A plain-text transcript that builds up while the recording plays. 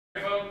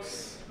Hey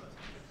folks,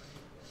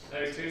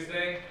 today's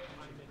Tuesday.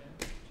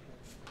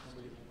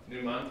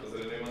 New month, was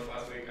it a new month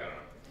last week? I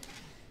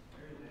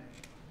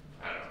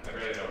don't know. I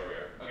really know where we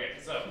are. Okay,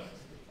 so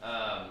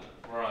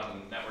we're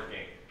on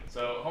networking.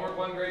 So homework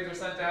 1 grades are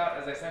sent out.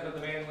 As I sent out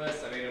the mailing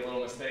list, I made a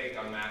little mistake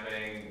on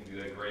mapping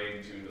the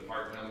grade to the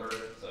part number.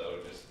 So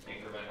just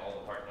increment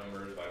all the part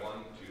numbers by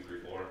 1, 2, 3,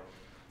 4.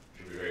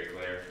 Should be very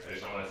clear. I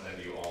just don't want to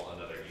send you all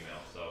another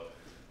email. So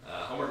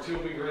homework 2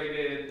 will be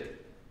graded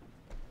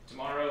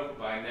tomorrow.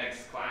 By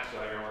next class,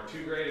 you'll have your homework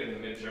 2 grade, and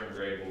the midterm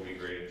grade will be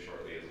graded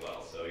shortly as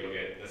well. So you'll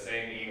get the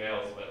same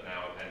emails, but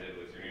now appended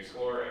with your new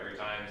score every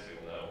time, so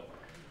you'll know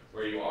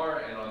where you are.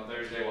 And on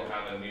Thursday, we'll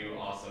have a new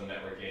awesome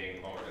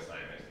networking homework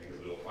assignment,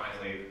 because we will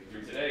finally,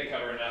 through today,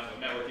 cover enough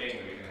of networking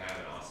that we can have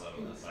an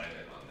awesome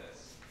assignment on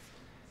this.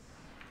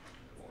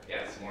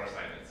 Yes, more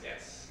assignments,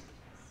 yes.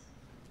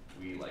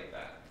 We like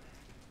that.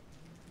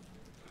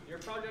 Your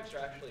projects are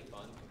actually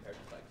fun compared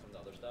to like some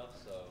of the other stuff,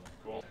 so.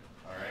 Cool.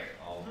 All right,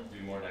 I'll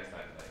do more next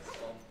time, thanks.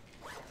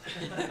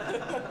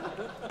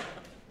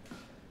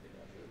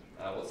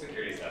 Well,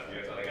 security stuff, you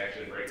have to like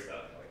actually break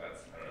stuff. Like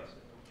that's, I don't know.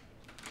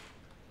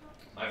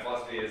 My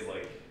philosophy is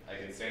like,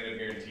 I can stand up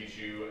here and teach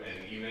you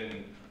and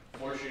even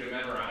force you to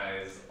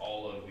memorize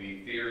all of the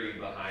theory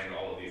behind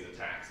all of these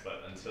attacks,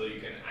 but until you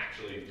can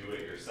actually do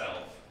it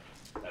yourself,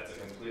 that's a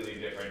completely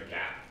different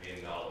gap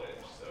in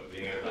knowledge. So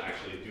being able to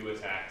actually do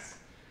attacks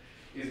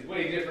is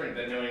way different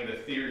than knowing the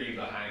theory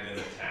behind an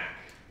attack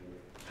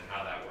and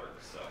how that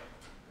works. So,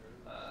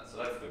 so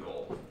that's the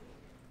goal.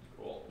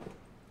 Cool.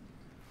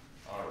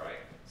 All right.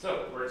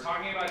 So we're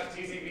talking about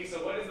TCP.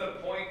 So what is the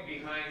point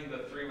behind the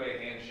three-way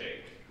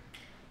handshake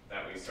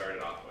that we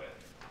started off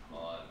with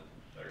on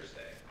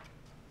Thursday?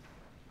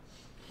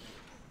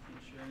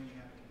 Ensuring you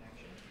have a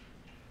connection.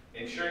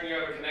 Ensuring you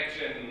have a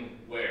connection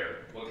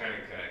where? What kind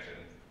of connection?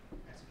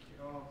 That's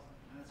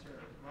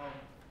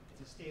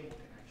it's a stable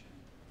connection.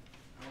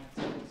 I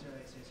won't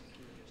necessarily say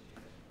secure just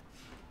yet.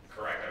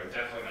 Correct. I would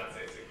definitely not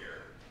say secure.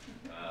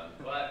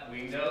 But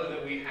we know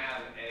that we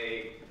have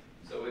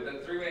so with the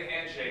three-way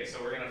handshake,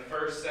 so we're going to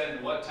first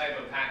send what type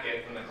of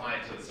packet from the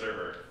client to the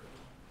server?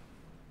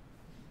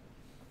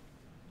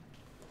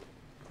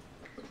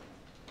 So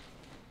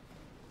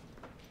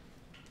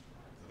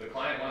the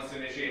client wants to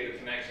initiate a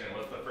connection.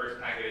 What's the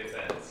first packet it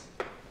sends?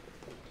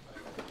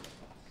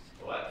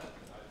 What?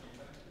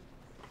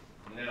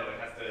 No, it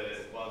has to,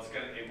 well,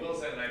 it will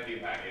send an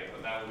IP packet,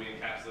 but that will be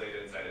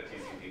encapsulated inside a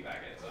TCP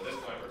packet. So at this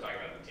point, we're talking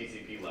about the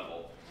TCP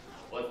level.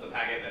 What's the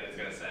packet that it's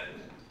going to send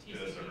to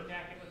the server? TCP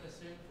packet with a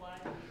SYN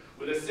flag?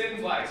 With a SYN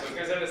flag. So it's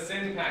going to send a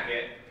SYN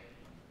packet,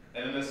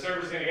 and then the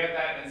server's going to get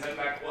that and send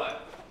back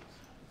what?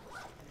 An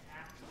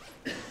ACK?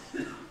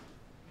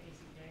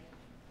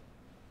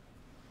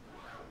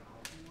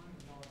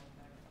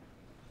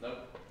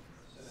 Nope.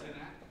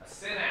 A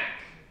SYN-ACK.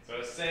 So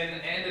a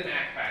SYN and an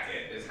ACK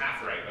packet is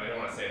half right, but I don't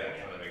want to say that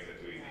because that makes it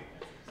too easy.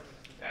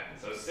 Yeah.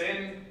 So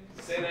SYN,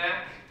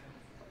 SYN-ACK,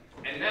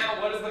 and now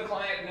what does the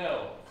client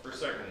know for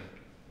certain?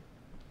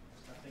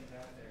 Something's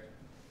out there.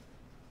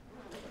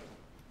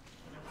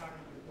 When I'm talking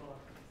to people,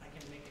 I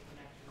can make a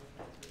connection with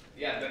that too.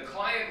 Yeah, the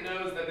client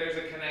knows that there's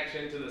a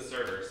connection to the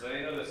server, so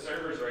they know the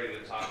server's ready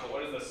to talk, but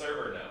what does the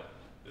server know?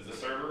 Is the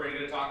server ready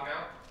to talk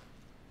now?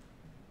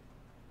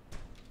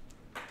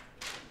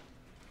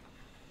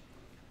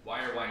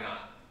 Why or why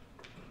not?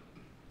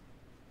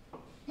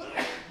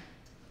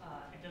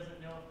 It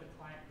doesn't know if the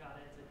client got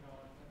its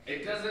acknowledgement.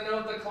 It doesn't know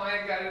if the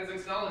client got its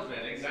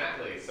acknowledgement,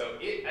 exactly. So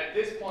at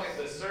this point,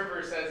 the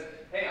server says,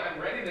 hey, I'm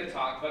ready to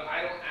talk, but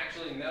I don't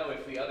actually know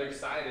if the other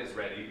side is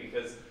ready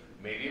because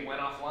maybe it went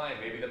offline,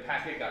 maybe the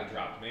packet got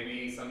dropped,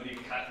 maybe somebody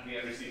cut the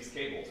underseas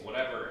cables,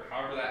 whatever,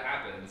 however that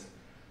happens,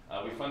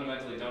 we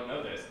fundamentally don't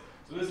know this.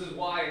 So this is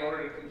why, in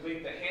order to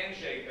complete the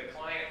handshake, the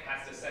client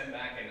has to send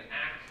back an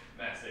ACK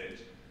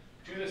message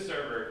to the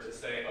server to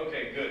say,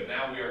 okay, good,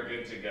 now we are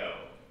good to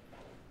go.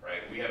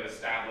 Right? We have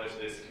established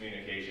this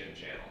communication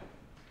channel.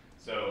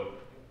 So,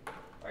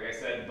 like I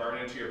said, burn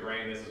into your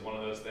brain, this is one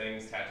of those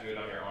things, tattoo it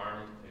on your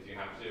arm if you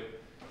have to.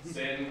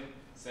 SYN,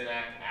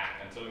 SYN-ACK,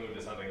 ACK, until we move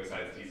to something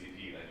besides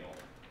TCP, then you'll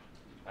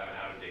have an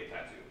out-of-date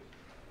tattoo.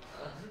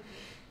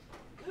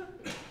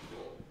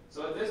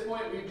 So at this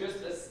point, we've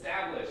just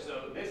established,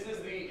 so this is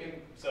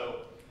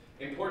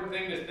important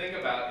thing to think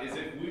about is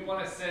if we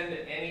want to send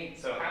any,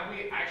 so have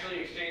we actually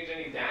exchanged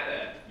any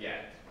data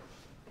yet?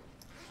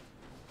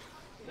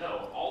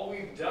 No, all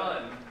we've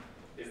done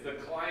is the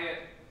client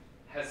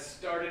has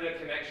started a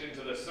connection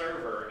to the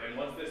server, and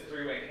once this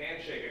three-way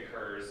handshake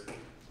occurs,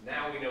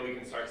 now we know we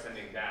can start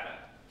sending data,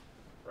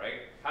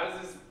 right? How does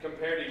this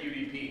compare to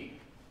UDP?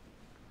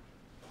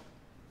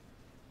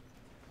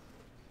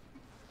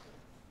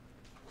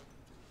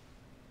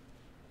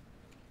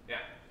 Yeah?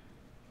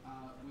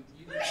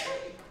 With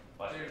UDP,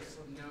 there's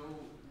no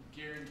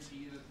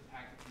guarantee that the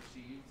packet's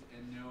received,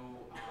 and no,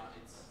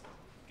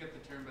 get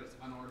the term, but it's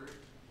unordered.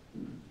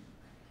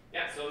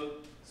 Yeah,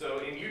 so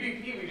in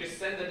UDP, we just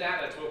send the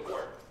data to a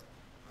port,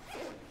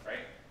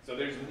 right? So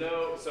there's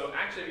no, so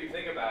actually if you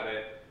think about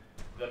it,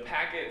 the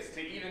packets,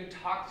 to even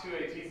talk to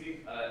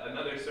a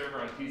another server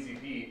on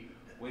TCP,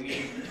 we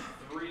need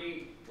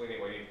three,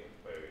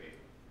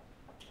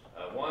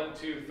 one,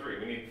 two, three.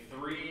 We need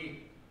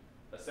three,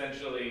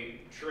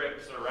 essentially,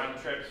 trips or round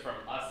trips from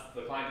us,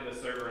 the client to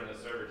the server, and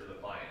the server to the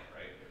client,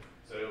 right?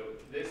 So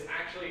this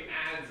actually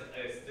adds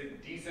a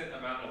decent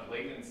amount of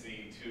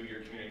latency to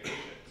your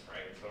communications,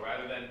 right? So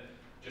rather than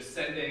just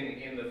sending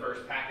in the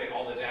first packet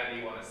all the data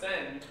you want to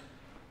send,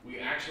 we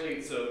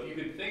actually, so you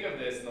could think of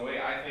this, and the way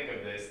I think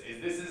of this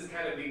is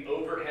kind of the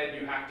overhead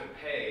you have to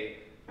pay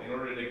in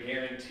order to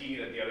guarantee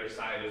that the other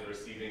side is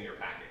receiving your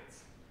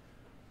packets,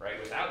 right?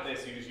 Without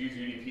this, you just use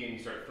UDP and you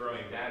start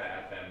throwing data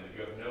at them, but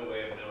you have no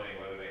way of knowing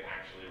whether they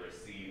actually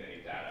receive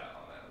any data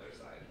on that other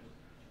side.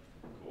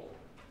 Cool.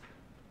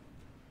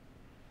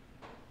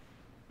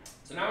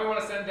 So now we want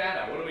to send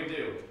data. What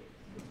do?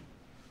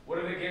 What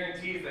are the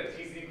guarantees that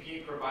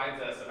TCP provides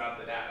us about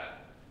the data?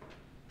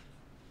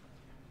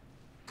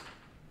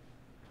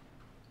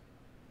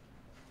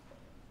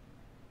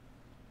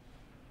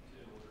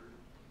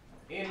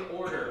 In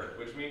order,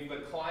 which means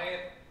the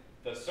client,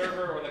 the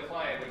server or the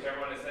client,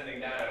 whichever one is sending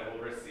data, will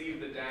receive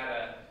the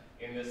data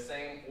in the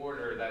same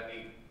order that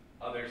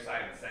the other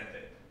side sent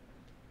it,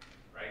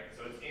 right?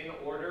 So it's in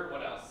order.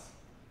 What else?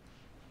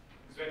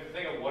 Because we have to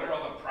think of what are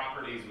all the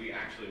properties we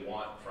actually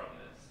want from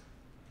this.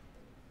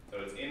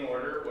 So it's in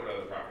order. What are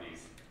the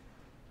properties?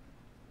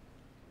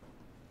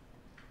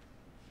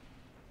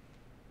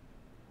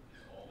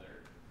 It's all there.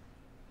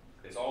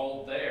 It's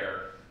all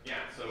there. Yeah.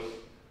 So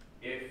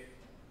if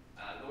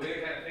the way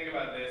to kind of think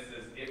about this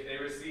is if they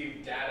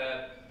receive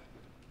data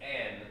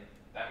n,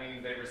 that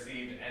means they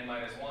received n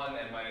minus 1,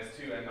 n minus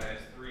 2, n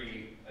minus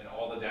 3, and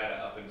all the data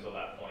up until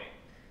that point.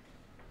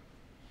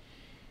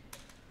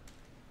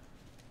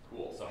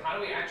 Cool. So how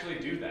do we actually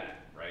do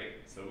that, right?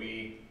 So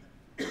we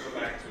go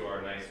back to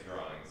our nice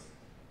drawings,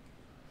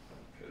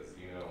 because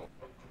you know.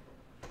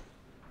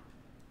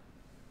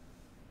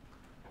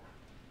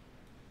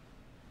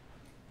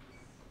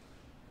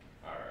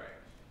 All right.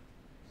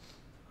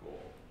 Cool.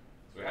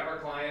 So we have our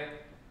client,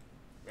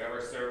 we have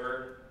our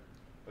server.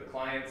 The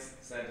clients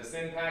sent a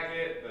SYN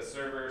packet, the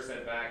server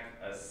sent back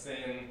a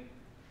SYN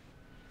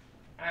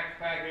ACK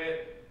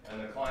packet,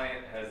 and the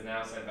client has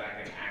now sent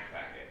back an ACK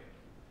packet,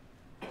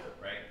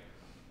 right?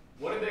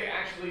 What did they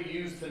actually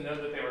use to know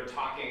that they were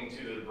talking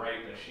to the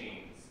right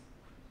machines?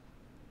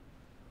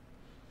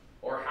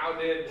 Or how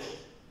did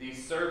the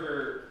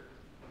server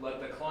let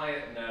the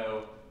client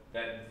know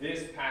that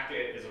this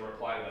packet is a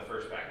reply to the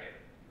first packet?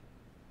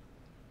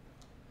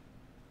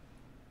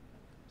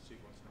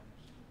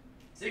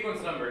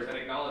 Sequence numbers and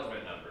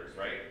acknowledgement numbers,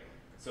 right?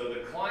 So the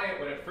client,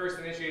 when it first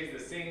initiates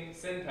the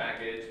SYN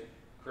package,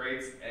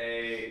 creates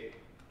a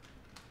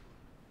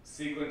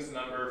sequence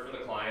number for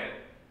the client,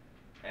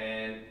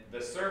 and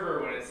the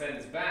server, when it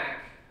sends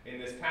back in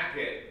this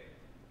packet,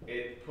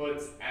 it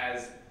puts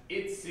as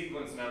its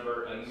sequence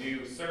number a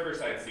new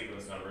server-side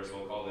sequence number, so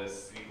we'll call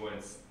this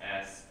sequence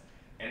S,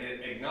 and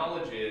it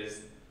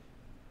acknowledges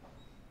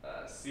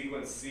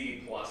sequence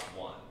C plus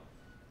 1.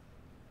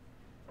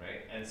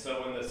 Right? And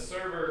so when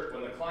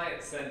the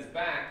client sends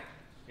back,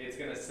 it's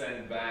going to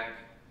send back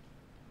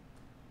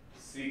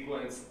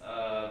sequence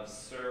of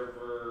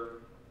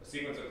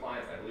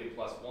clients, I believe,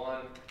 plus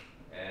 1,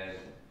 and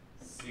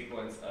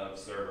sequence of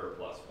server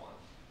plus 1.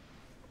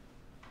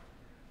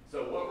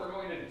 So what we're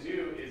going to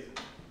do is,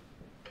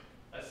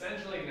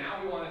 essentially,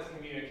 now we want to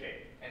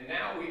communicate. And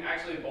now we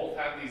actually both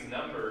have these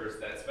numbers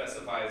that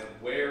specifies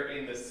where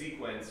in the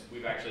sequence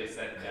we've actually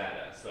sent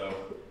data.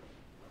 So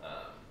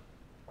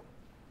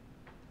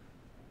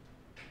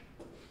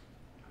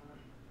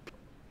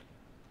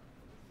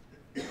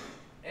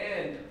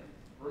and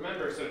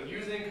remember, so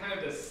using kind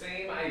of the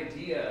same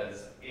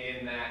ideas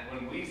in that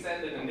when we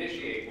send an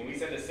initiate, when we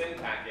send a SYN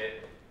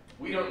packet,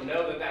 we don't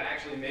know that that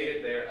actually made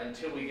it there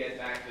until we get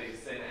back the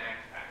SYN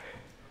ACK packet.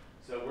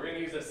 So we're going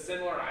to use a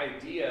similar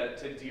idea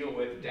to deal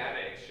with data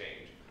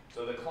exchange.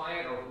 So the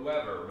client or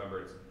whoever,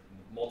 remember it's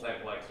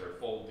multiplex or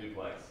full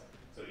duplex,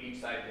 so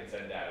each side can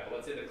send data. But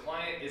let's say the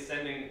client is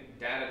sending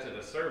data to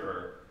the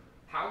server.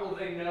 How will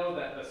they know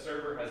that the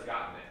server has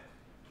gotten it?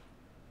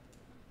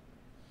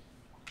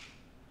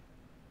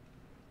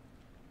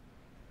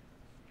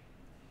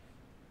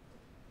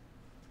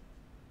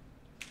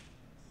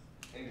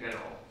 In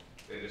general,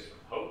 they just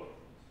hope.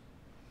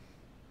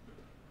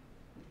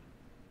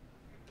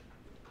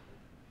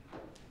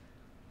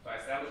 So I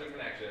establish a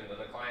connection, then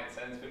the client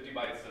sends 50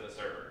 bytes to the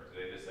server. So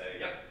they just say,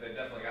 yep, they've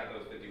definitely got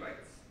those 50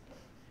 bytes.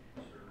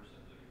 Server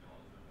sends an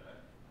acknowledgement back.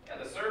 Yeah,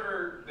 the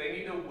server, they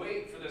need to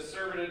wait for the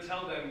server to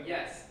tell them,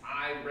 yes,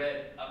 I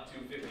read up to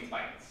 50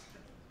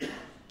 bytes.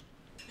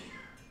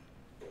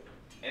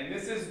 And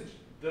this is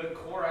the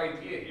core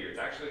idea here. It's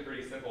actually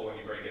pretty simple when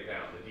you break it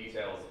down. The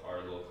details are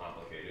a little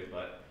complicated,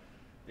 but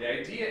the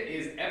idea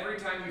is every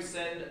time you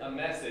send a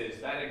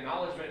message, that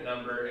acknowledgement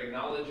number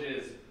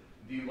acknowledges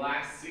the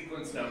last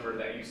sequence number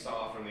that you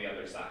saw from the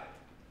other side.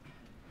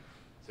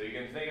 So you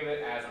can think of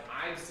it as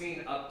I've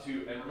seen up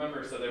to, and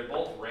remember, so they're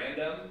both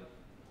random,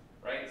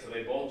 right? So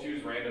they both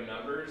choose random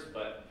numbers,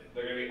 but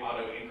they're going to be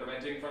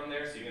auto-incrementing from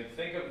there, so you can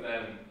think of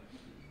them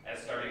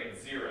as starting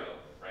at 0,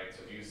 right?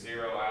 So if you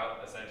zero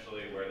out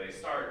essentially where they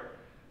start,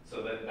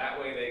 so that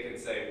way they can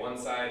say one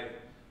side,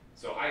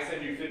 so I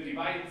send you 50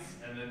 bytes,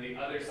 and then the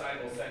other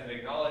side will send an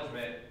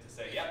acknowledgement to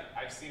say, yep,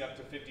 I've seen up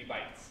to 50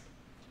 bytes.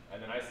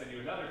 And then I send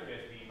you another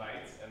 50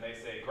 bytes, and they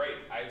say, great,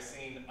 I've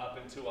seen up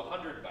into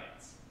 100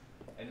 bytes.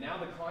 And now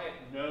the client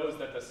knows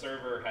that the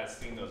server has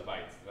seen those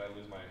bytes. Did I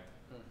lose my,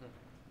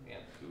 man,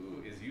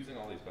 who is using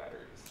all these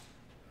batteries?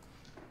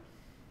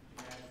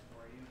 Yeah,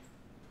 for you.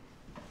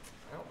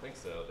 I don't think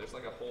so. There's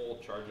like a whole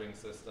charging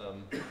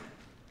system. I don't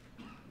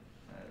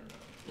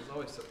know. It's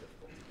always so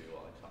difficult to do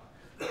while I talk.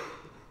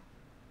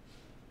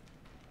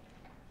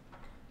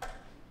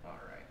 All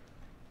right.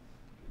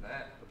 Do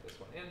that, put this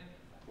one in.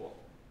 Cool.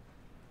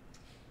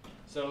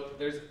 So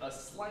there's a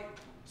slight,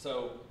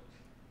 so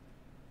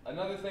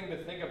another thing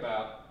to think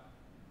about,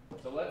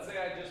 so let's say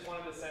I just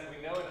wanted to send,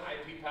 we know an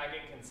IP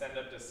packet can send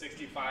up to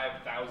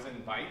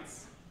 65,000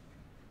 bytes.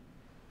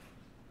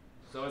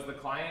 So as the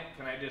client,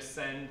 can I just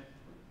send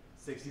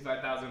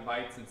 65,000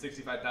 bytes and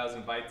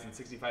 65,000 bytes and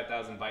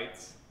 65,000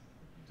 bytes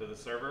to the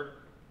server?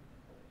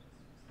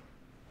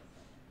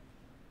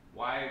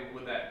 Why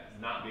would that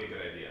not be a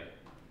good idea?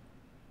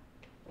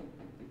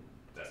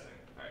 Testing.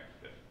 All right,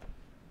 good.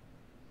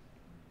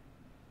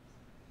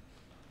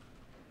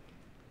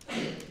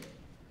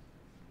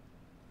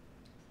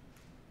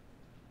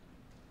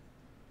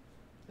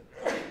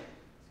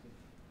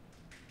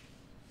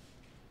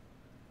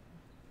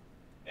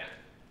 Yeah.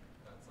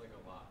 That's like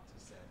a lot to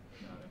send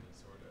without any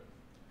sort of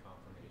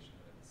confirmation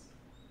that it's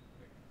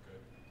like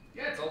good.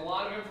 Yeah, it's a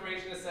lot of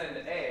information to send.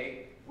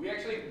 A, we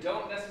actually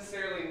don't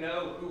necessarily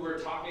know who we're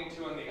talking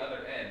to on the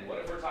other end. What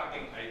if we're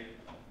talking, I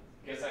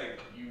guess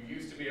you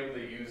used to be able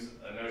to use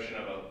a notion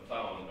of a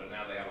phone, but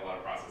now they have a lot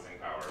of processing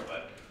power.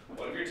 But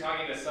what if you're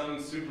talking to some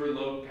super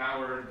low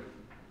powered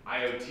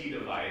IoT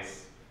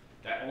device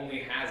that only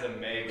has a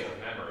meg of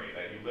memory,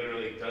 that you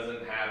literally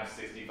doesn't have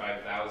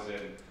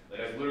 65,000, that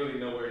has literally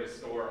nowhere to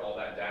store all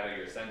that data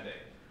you're sending,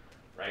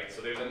 right?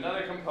 So there's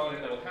another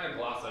component that we'll kind of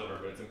gloss over,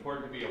 but it's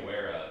important to be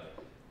aware of,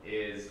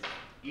 is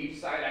each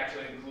side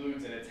actually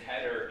includes in its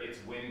header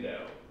its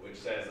window, which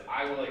says,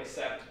 I will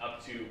accept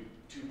up to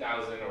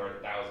 2,000 or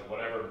 1,000,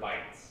 whatever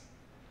bytes.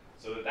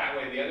 So that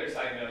way the other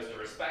side knows to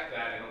respect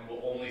that and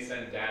will only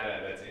send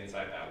data that's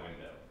inside that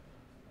window.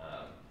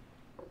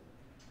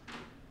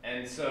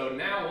 And so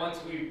now once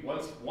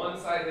one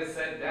side has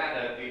sent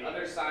data, the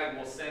other side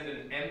will send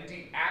an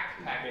empty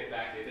ACK packet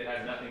back if it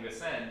has nothing to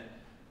send,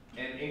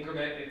 and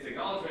increment its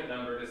acknowledgement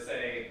number to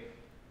say,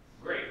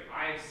 great,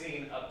 I've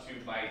seen up to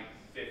byte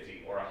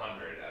 50 or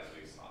 100 as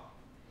we saw.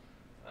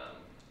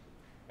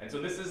 And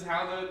so this is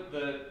how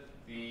the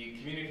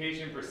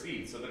communication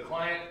proceeds. So the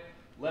client,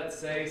 let's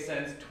say,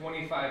 sends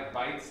 25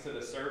 bytes to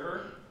the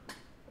server.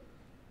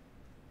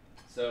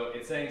 So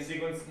it's saying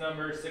sequence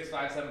number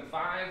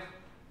 6575.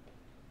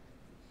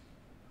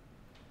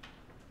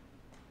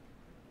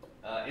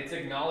 It's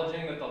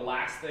acknowledging that the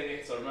last thing,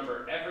 so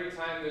remember, every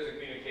time there's a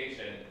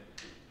communication,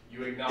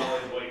 you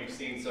acknowledge what you've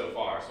seen so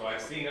far. So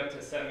I've seen up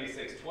to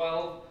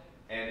 7612,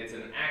 and it's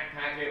an ACK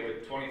packet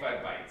with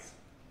 25 bytes.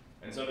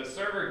 And so the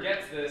server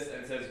gets this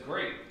and says,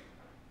 great,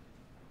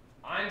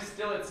 I'm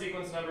still at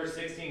sequence number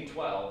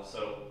 1612,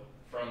 so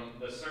from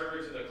the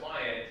server to the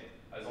client,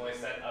 I was only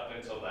sent up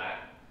until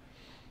that.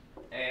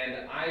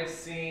 And I've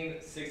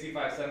seen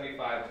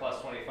 6575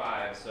 plus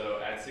 25,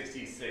 so at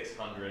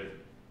 6600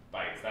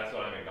 bytes. That's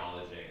what I'm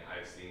acknowledging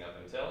I've seen up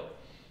until.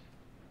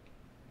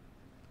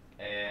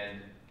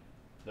 And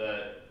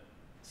the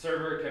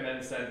server can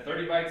then send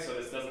 30 bytes, so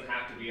this doesn't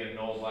have to be a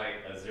null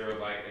byte, a 0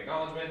 byte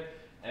acknowledgement.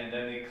 And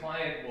then the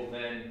client will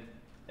then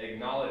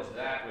acknowledge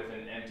that with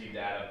an empty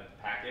data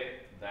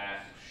packet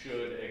that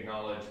should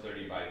acknowledge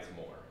 30 bytes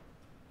more.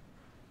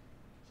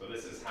 So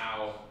this is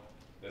how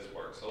this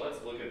works. So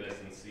let's look at this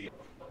and see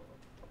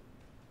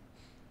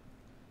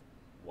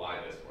why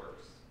this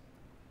works.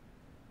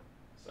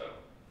 So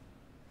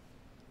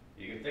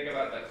you can think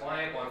about the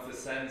client wants to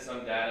send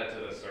some data to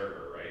the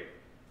server, right?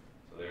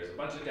 So there's a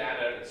bunch of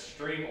data, it's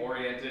stream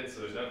oriented,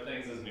 so there's no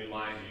things as new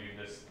lines, you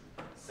can just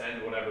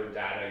send whatever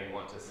data you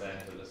want to send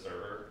to the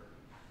server.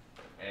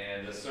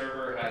 And the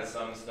server has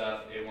some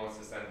stuff it wants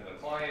to send to the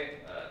client,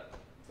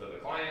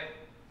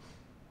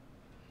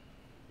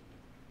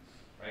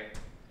 right?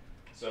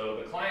 So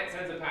the client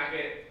sends a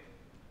packet,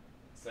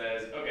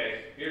 says,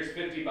 okay, here's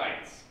 50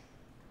 bytes,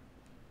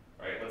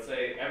 right? Let's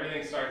say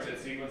everything starts at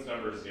sequence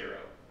number 0.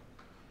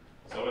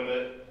 So when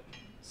the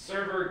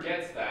server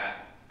gets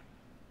that,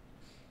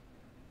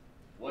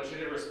 what should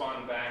it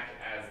respond back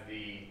as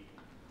the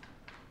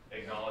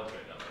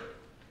acknowledgement number?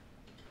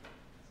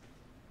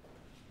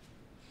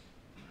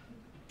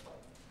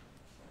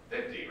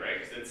 50, right?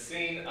 Because it's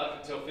seen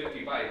up until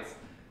 50 bytes.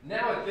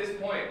 Now at this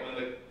point, when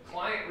the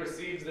client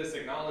receives this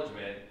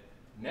acknowledgement,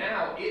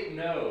 now it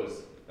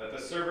knows that the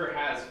server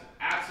has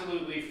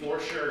absolutely for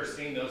sure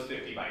seen those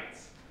 50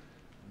 bytes.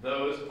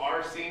 Those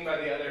are seen by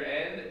the other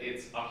end.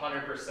 It's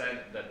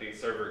 100% that the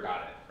server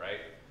got it, right?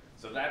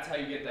 So that's how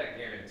you get that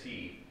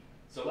guarantee.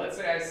 So let's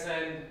say I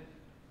send,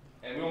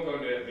 and we won't go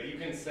into it, but you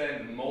can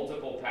send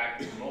multiple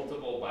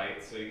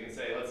bytes. So you can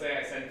say, let's say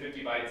I send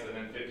 50 bytes and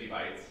then 50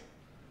 bytes.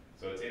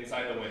 So it's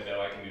inside the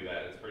window, I can do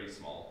that, it's pretty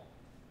small.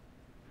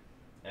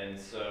 And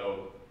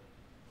so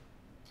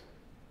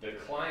the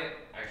client,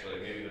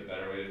 actually maybe the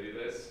better way to do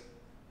this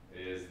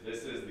is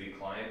the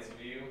client's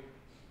view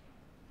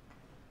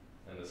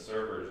and the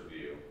server's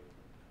view.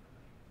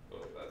 Oh,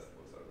 that's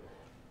what's up.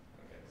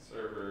 Okay,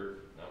 server,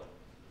 no.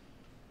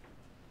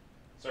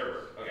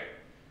 Server, okay.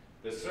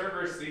 The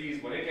server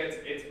sees, when it gets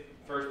its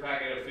first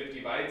packet of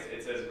 50 bytes,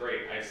 it says,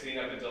 great, I've seen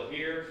up until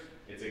here.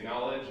 It's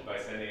acknowledged by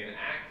sending an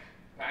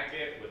ACK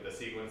packet with the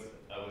sequence,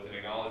 with an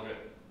acknowledgement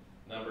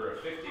number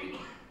of 50.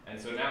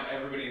 And so now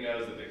everybody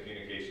knows that the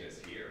communication is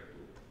here.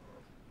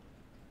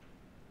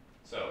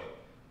 So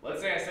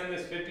let's say I send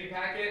this 50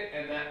 packet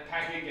and that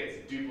packet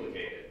gets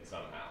duplicated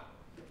somehow.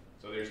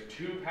 So there's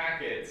 2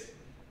 packets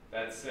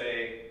that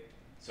say,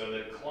 so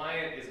the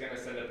client is going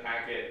to send a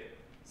packet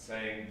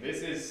saying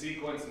this is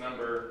sequence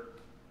number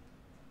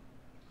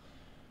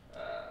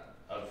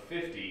of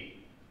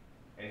 50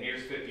 and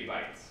here's 50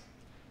 bytes.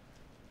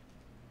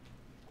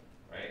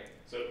 Right?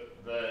 So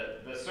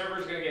the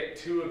server's going to get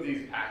 2 of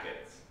these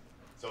packets.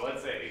 So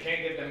let's say it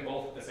can't get them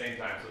both at the same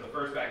time. So the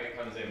first packet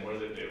comes in, what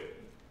does it do?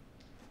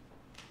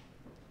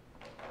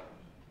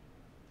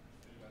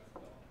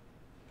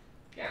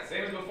 Yeah,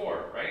 same as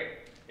before, right?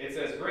 It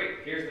says, great,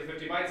 here's the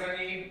 50 bytes I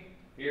need.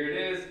 Here it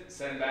is,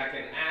 send back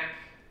an ACK,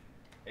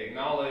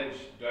 acknowledge,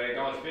 do I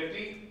acknowledge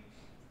 50?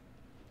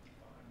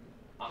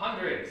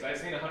 100, because I've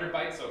seen 100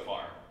 bytes so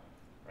far,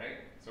 right?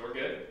 So we're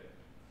good.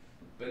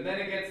 But then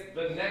it gets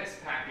the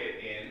next packet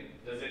in.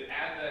 Does it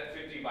add that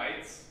 50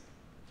 bytes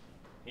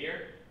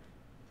here?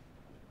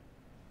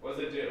 What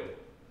does it do?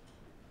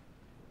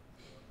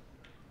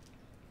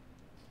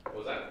 What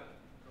was that?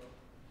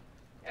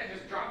 Yeah, it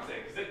just drops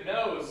it, because it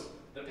knows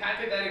the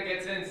packet that it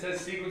gets in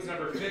says sequence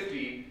number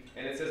 50,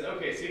 and it says,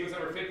 okay, sequence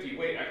number 50,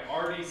 wait, I've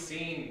already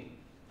seen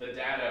the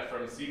data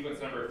from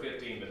sequence number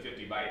 15 to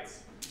 50 bytes.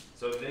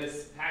 So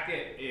this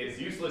packet is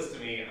useless to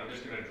me, I'm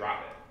just going to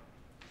drop it.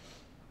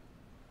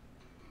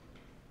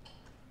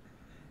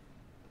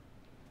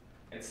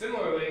 And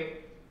similarly,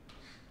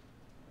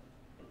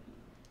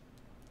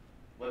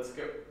 let's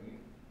go,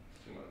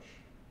 too much.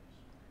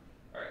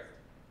 All right.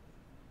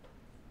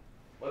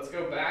 Let's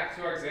go back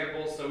to our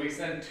example. So we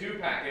send 2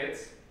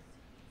 packets,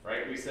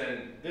 right? We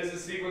send, this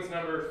is sequence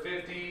number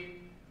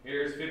 50,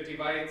 here's 50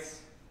 bytes,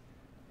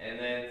 and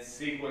then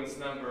sequence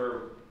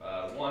number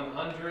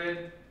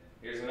 100,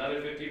 here's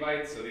another 50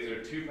 bytes. So these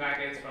are 2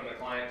 packets from the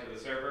client to the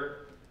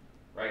server,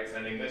 right?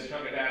 Sending this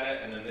chunk of data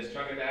and then this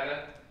chunk of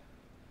data.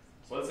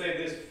 So let's say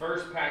this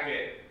first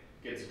packet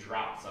gets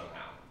dropped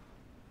somehow.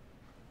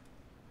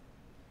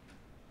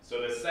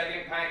 So the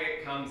second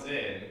packet comes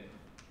in,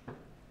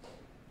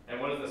 and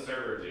what does the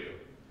server do?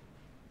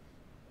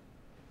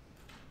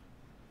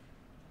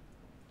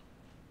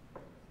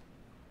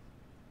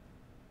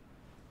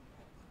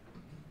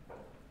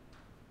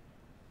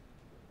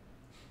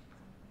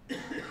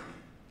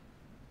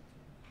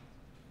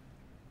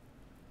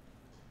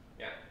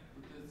 Yeah?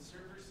 Does the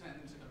server send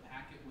a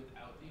packet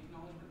without the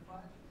acknowledgement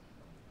flag?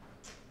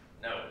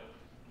 No.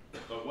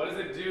 But what does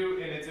it do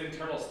in its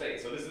internal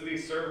state? So this is the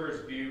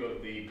server's view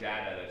of the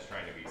data that's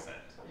trying to be sent.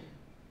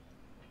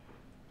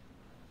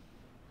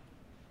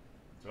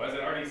 So has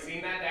it already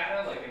seen that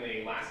data, like in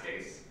the last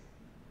case?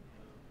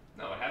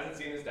 No, it hasn't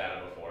seen this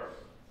data before.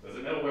 Does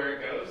it know where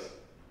it goes?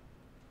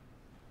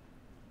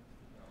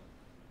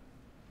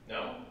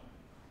 No?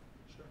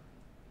 Sure.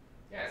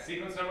 Yeah,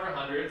 sequence number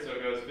 100, so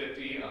it goes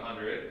 50,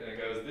 100, and it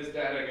goes, this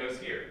data goes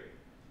here,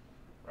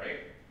 right?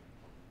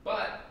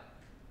 But,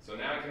 so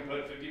now it can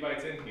put 50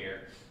 bytes in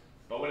here,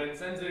 but when it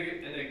sends an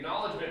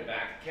acknowledgement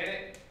back, can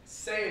it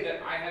say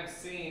that I have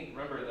seen,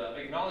 remember the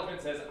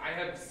acknowledgement says I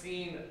have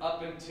seen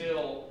up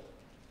until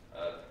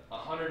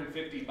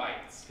 150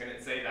 bytes. Can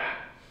it say that?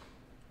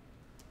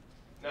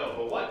 No,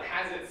 but what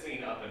has it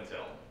seen up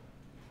until?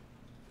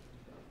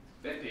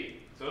 50.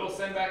 So it'll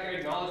send back an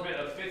acknowledgement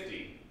of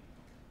 50,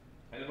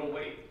 and it'll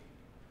wait.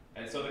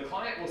 And so the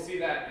client will see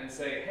that and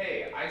say,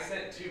 hey, I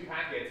sent 2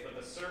 packets, but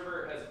the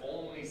server has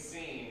only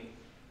seen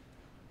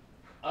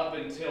up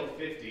until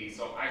 50,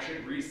 so I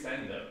should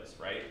resend those,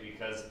 right?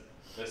 Because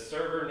the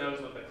server knows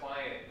what the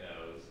client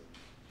knows,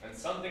 and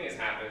something has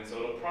happened, so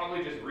it'll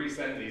probably just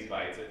resend these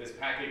bytes. If this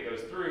packet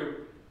goes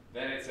through,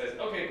 then it says,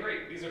 okay,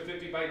 great, these are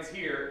 50 bytes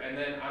here, and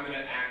then I'm going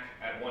to act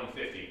at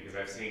 150 because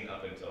I've seen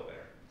up until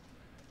there.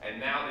 And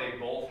now they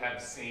both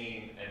have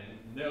seen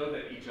and know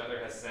that each other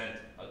has sent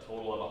a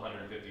total of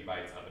 150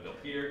 bytes up until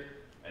here,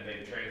 and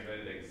they've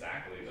transmitted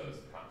exactly those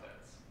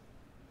contents.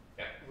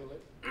 Yeah?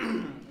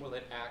 Will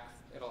it act,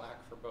 it'll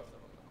act for both of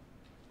them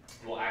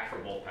though? It will act for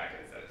both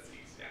packets that it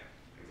sees, yeah,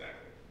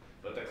 exactly.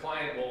 But the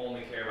client will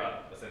only care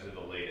about essentially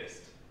the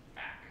latest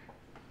ACK.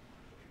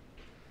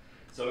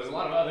 So there's a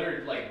lot of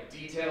other like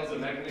details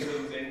and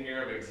mechanisms in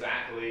here of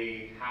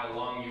exactly how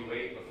long you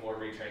wait before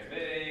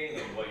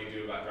retransmitting and what you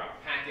do about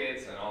dropped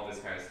packets and all this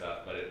kind of stuff.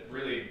 But it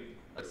really,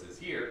 this is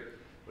here.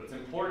 But it's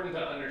important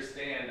to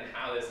understand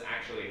how this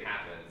actually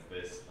happens,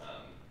 this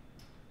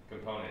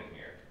component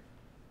here.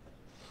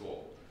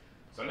 Cool.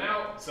 So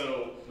now,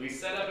 we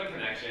set up a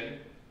connection,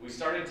 we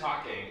started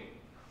talking.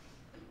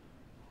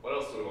 What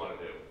else do we want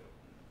to do?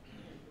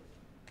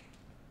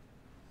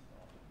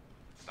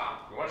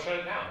 Stop. We want to shut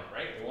it down,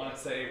 right? We want to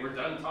say, we're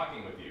done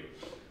talking with you,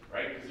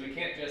 right? Because we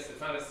can't just,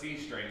 it's not a C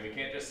string, we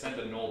can't just send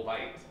a null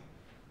byte,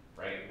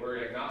 right?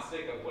 We're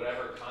agnostic of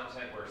whatever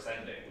content we're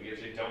sending. We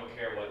actually don't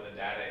care what the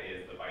data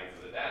is, the bytes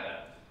of the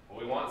data. But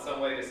we want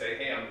some way to say,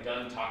 hey, I'm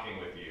done talking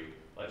with you.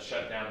 Let's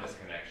shut down this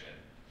connection.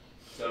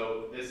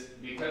 So this,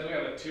 because we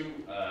have a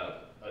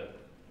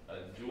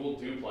dual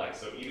duplex,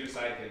 so either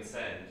side can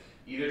send,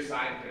 either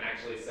side can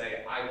actually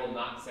say, I will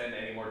not send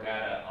any more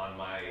data on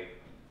my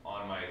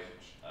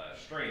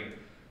string.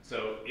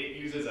 So it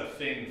uses a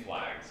fin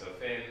flag. So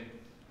fin,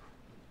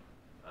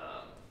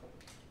 I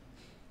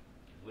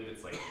believe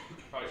it's like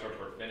probably short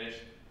for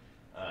finished.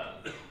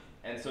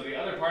 And so the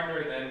other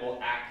partner then will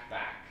act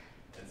back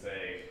and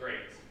say,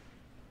 great,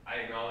 I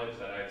acknowledge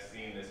that I've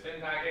seen this fin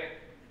packet,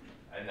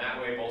 and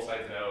that way both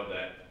sides know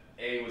that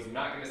A was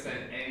not going to send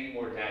any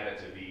more data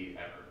to B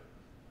ever.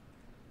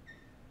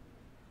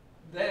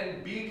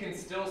 Then B can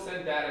still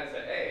send data to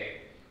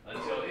A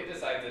until it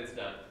decides it's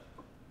done.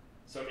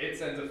 So it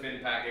sends a fin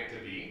packet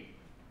to B,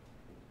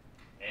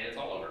 and it's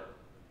all over.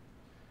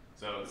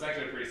 So it's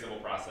actually a pretty simple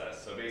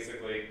process. So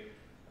basically,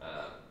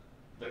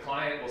 the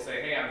client will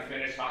say, hey, I'm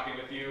finished talking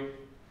with you,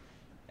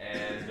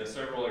 and the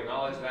server will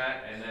acknowledge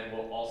that, and then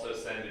will also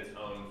send its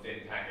own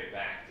fin packet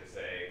back to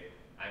say,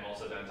 I'm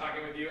also done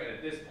talking with you, and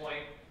at this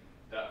point,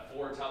 that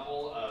 4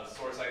 tuple of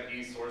source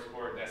IP, source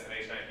port,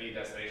 destination IP,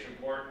 destination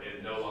port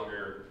is no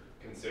longer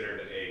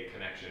considered a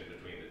connection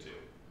between the two.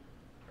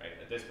 Right?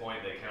 At this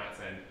point, they cannot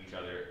send each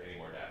other any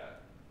more data.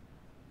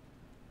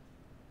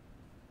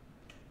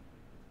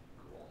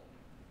 Cool.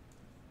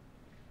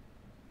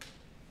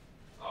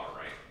 All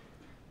right.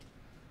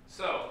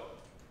 So,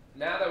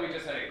 now that we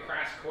just had a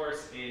crash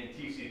course in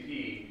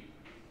TCP,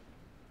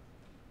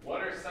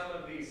 what are some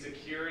of the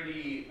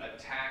security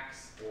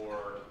attacks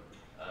or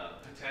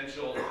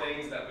potential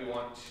things that we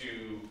want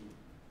to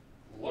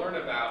learn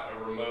about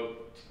a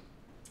remote,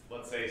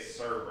 let's say,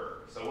 server?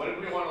 So what did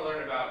we want to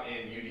learn about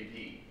in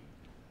UDP?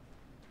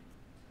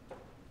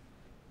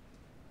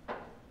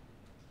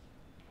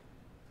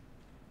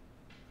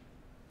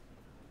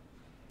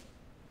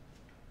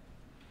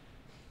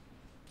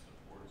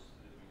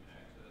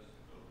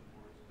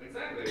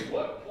 Exactly.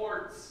 What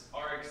ports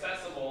are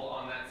accessible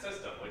on that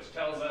system, which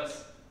tells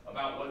us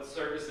about what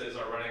services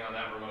are running on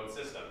that remote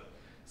system.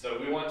 So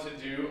we want to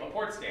do a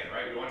port scan,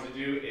 right? We want to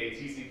do a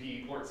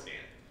TCP port scan.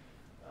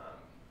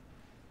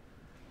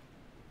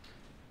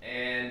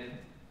 And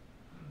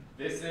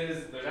this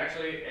is, there's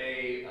actually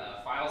a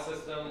file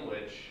system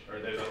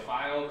there's a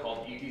file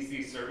called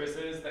etc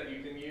services that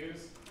you can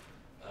use.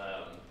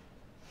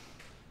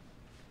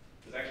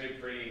 It's actually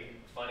pretty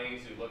funny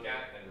to look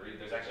at and read.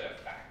 There's actually a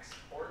fax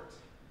port,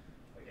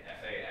 like an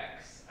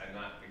FAX. I'm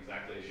not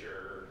exactly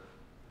sure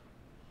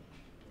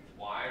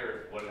why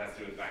or what it has to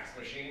do with fax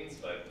machines,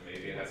 but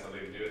maybe it has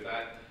something to do with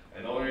that.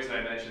 And the only reason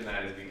I mention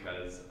that is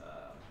because,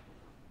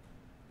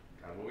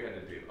 God, what we had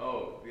to do.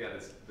 Oh, yeah,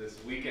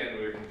 this weekend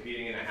we were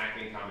competing in a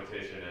hacking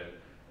competition, and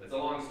it's a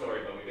long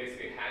story, but we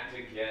basically had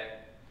to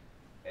get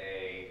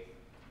a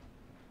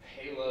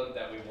payload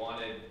that we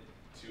wanted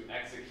to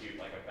execute,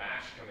 like a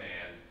bash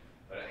command,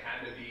 but it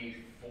had to be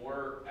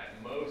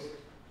at most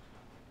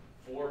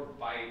 4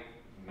 byte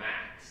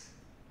max.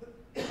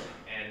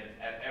 And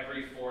at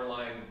every 4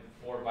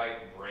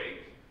 byte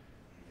break,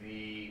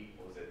 the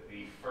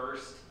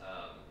first,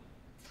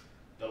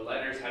 the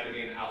letters had to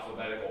be in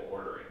alphabetical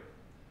ordering.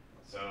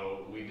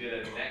 So we did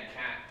a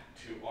netcat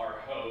to our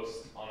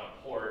host on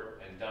a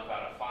port and dump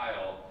out a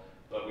file,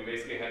 but we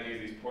basically had to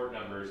use these port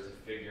numbers to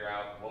figure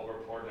out what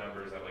were port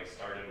numbers that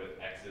started with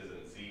X's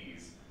and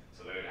Z's,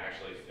 so they would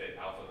actually fit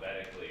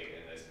alphabetically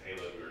in this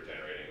payload we were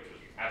generating, which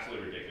was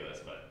absolutely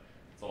ridiculous, but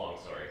it's a long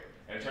story.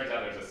 And it turns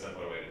out there's a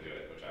simpler way to do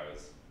it,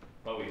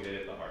 but we did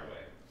it the hard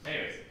way.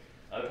 Anyways,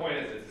 the point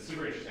is, it's a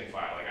super interesting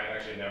file. I've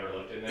actually never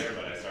looked in there,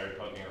 but I started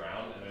poking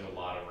around, and there's a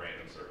lot of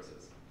random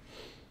services.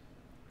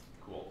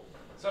 Cool.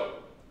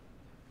 So,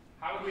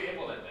 how would we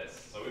implement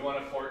this? So we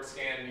want to port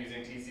scan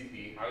using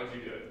TCP. How would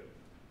you do it?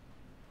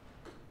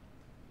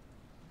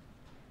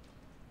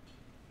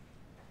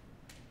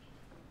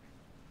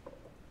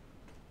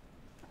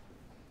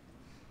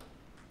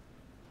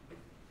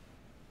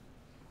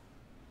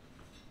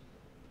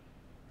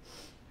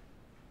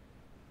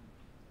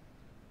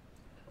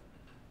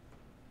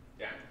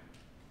 Yeah.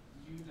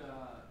 You'd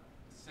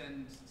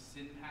send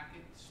SYN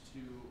packets to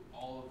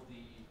all of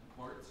the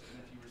ports,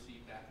 and if you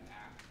receive back an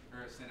ACK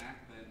or a SYN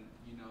ACK, then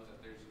you know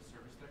that there's a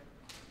service there.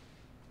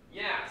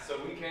 Yeah, so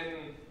we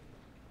can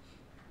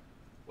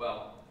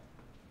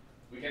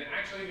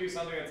actually do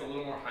something that's a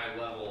little more high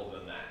level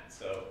than that.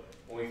 So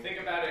when we think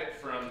about it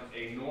from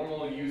a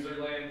normal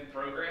userland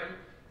program,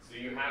 so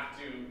you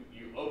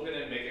open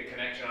and make a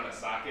connection on a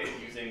socket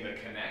using the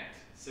connect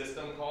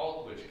system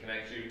call, which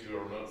connects you to a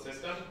remote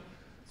system.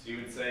 So you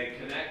would say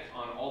connect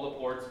on all the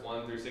ports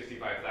 1 through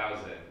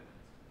 65,000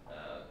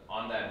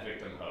 on that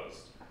victim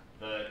host.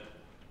 The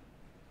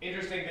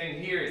interesting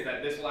thing here is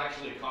that this will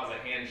actually cause a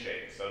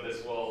handshake. So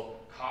this will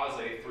cause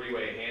a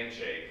three-way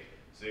handshake.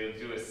 So you'll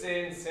do a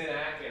SYN,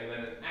 SYN-ACK, and then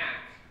an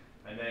ACK,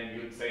 and then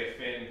you would say a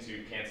FIN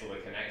to cancel the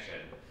connection.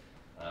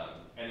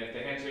 And if the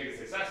handshake is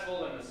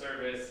successful, then the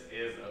service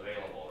is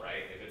available,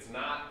 right? If it's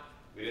not,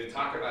 we didn't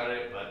talk about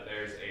it, but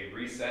there's a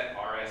reset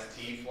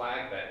RST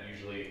flag that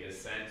usually is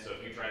sent. So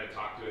if you try to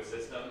talk to a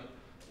system,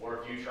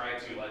 or if you try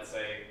to, let's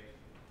say,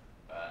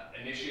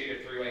 initiate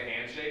a three-way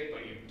handshake,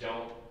 but you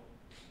don't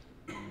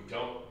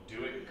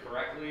do it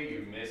correctly,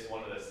 you miss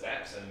one of the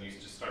steps, and you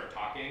just start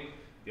talking,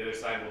 the other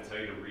side will tell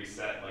you to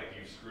reset, like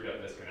you've screwed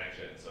up this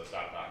connection, so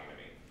stop talking to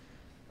me.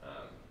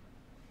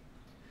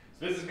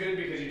 So this is good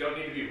because you don't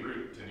need to be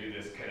root to do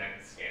this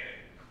connect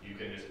scanning. You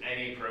can just,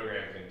 any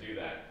program can do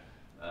that.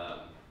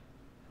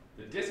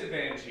 The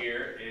disadvantage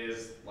here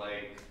is,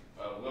 like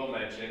Will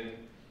mentioned,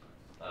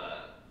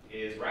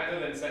 is rather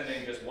than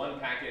sending just one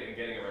packet and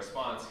getting a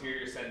response, here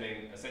you're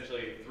sending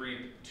essentially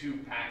two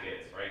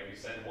packets, right? You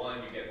send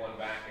one, you get one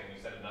back, and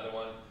you send another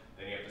one,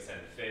 then you have to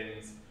send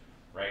fins,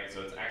 right?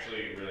 So it's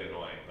actually really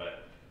annoying,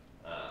 but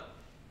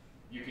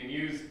you can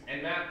use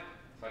Nmap.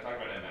 So I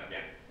talked about Nmap,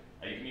 yeah.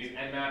 You can use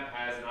Nmap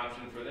as an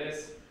option for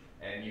this,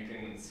 and you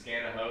can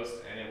scan a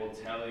host, and it will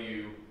tell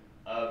you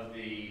of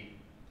the,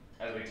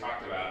 as we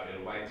talked about, it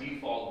will by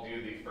default do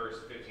the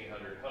first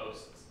 1,500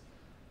 hosts,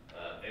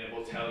 and it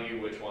will tell you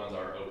which ones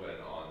are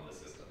open on the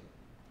system.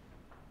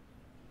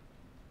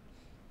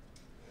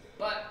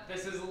 But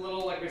this is a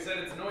little, like we said,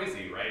 it's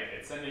noisy, right?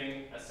 It's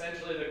sending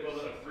essentially the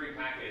equivalent of 3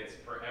 packets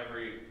for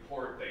every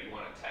port that you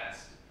want to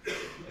test.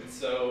 And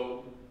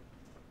so,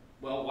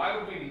 well, why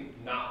would we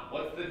not?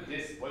 What's the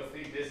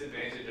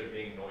disadvantage of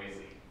being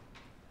noisy?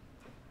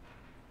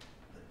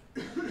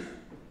 Easier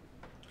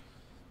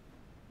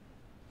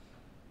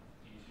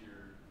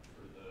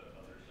for the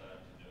other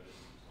side to notice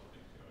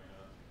something's going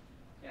on.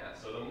 Yeah,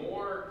 so the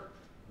more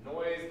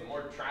noise, the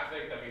more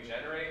traffic that we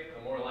generate,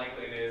 the more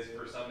likely it is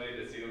for somebody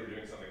to see that we're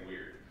doing something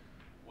weird.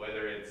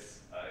 Whether it's,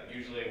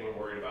 usually we're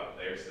worried about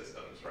their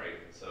systems, right?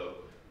 So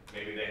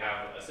maybe they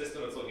have a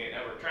system that's looking at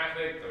network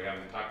traffic that we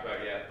haven't talked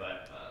about yet,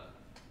 but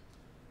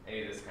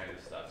any of this kind of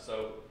stuff.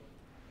 So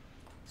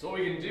what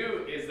we can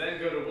do is then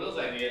go to Will's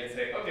idea and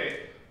say,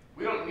 okay,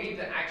 we don't need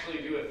to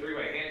actually do a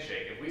three-way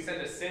handshake. If we send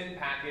a SYN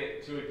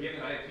packet to a given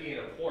IP in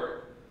a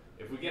port,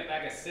 if we get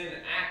back a SYN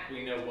ACK,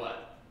 we know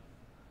what?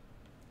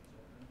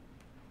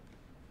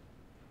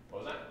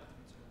 What was that?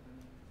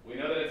 We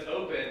know that it's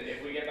open.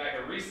 If we get back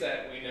a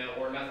reset, we know,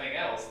 or nothing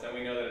else, then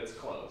we know that it's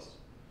closed,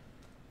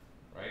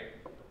 right?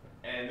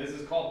 And this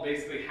is called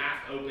basically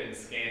half open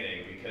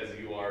scanning because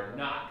you are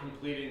not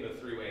completing the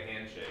three-way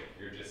handshake.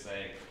 You're just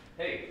saying,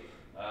 hey,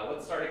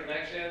 let's start a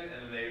connection,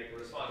 and then they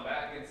respond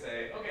back and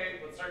say, okay,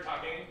 let's start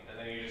talking, and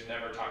then you just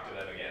never talk to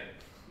them again.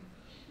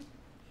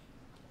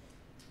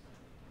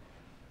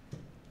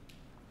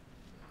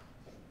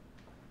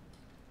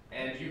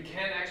 And you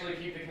can actually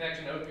keep the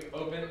connection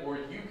open, or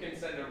you can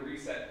send a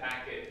reset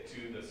packet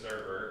to the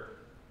server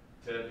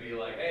to be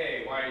like,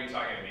 hey, why are you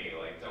talking to me?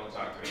 Like, don't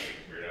talk to me,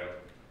 weirdo.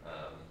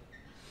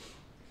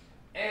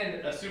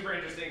 And a super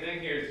interesting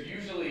thing here is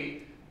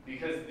usually,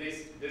 because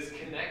this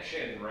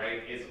connection,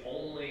 right, is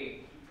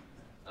only,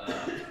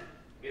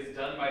 is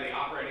done by the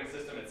operating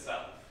system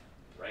itself,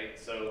 right?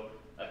 So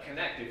a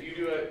connect, if you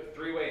do a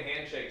three-way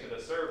handshake to the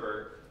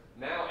server,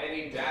 now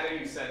any data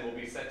you send will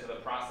be sent to the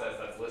process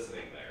that's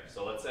listening there.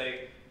 So let's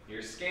say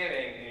you're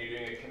scanning and you're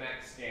doing a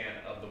connect scan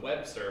of the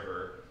web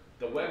server.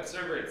 The web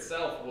server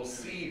itself will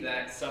see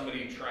that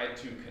somebody tried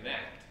to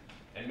connect.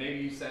 And maybe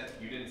you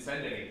didn't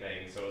send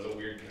anything, so it was a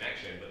weird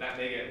connection, but that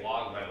may get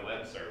logged by the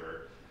web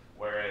server.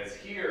 Whereas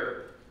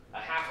here, a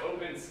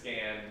half-open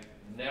scan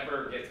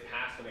never gets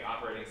passed from the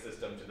operating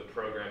system to the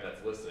program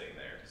that's listening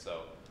there.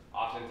 So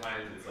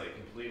oftentimes it's like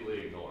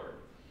completely ignored.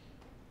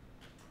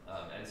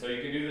 And so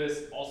you can do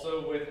this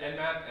also with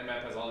Nmap.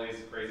 Nmap has all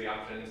these crazy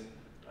options.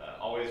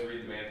 Always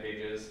read the man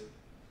pages.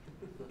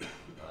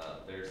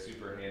 They're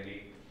super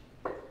handy.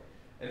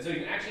 And so you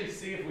can actually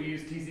see, if we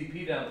use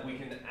TCP dump, we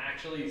can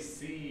actually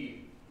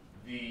see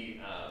the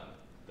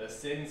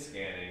SYN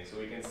scanning. So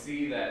we can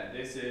see that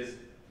this is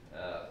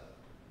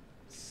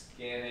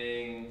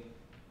scanning,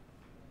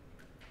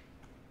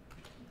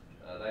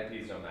 the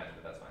IPs don't match,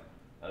 but that's fine.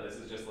 This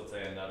is just, let's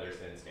say, another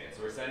SYN scan.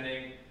 So we're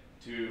sending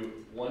to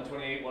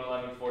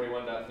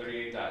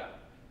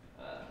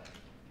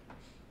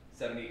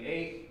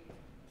 128.111.41.38.78,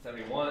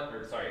 71,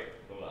 or sorry,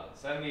 hold on,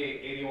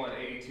 78, 81,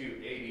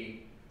 82,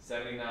 80,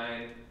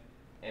 79,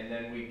 and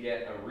then we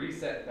get a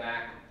reset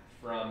back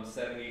from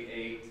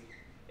 78,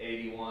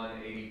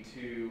 81,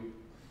 82,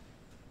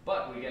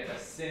 but we get a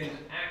SYN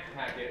ACK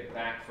packet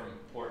back from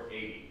port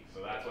 80.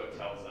 So that's what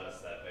tells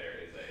us that there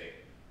is a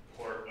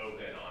port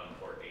open on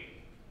port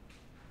 80.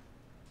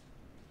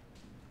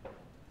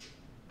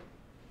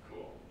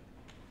 Cool.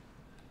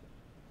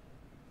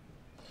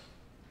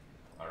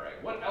 All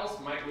right, what else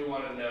might we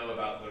want to know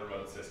about the remote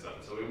remote system.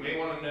 So we may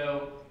want to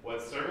know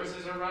what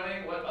services are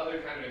running. What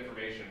other kind of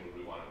information would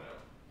we want to know?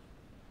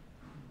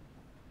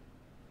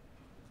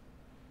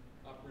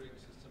 Operating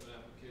system and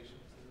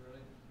applications that are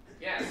running.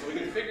 Yeah, so we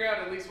can figure out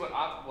at least what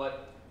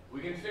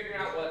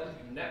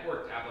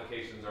networked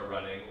applications are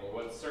running or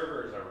what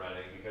servers are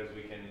running because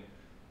we can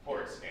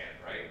port scan,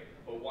 right?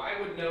 But why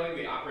would knowing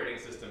the operating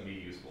system be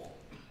useful?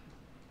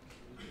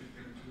 You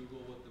can Google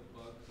what the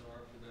bugs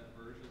are for that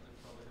version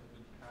that probably haven't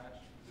been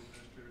patched.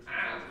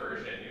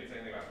 Version. You didn't say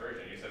anything about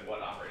version. You said what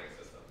operating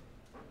system?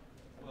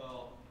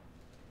 Well,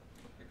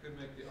 I could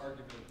make the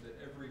argument that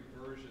every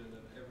version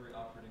of every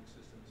operating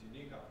system is a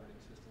unique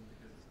operating system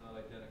because it's not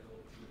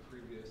identical to the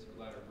previous or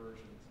latter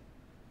versions.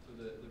 So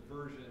the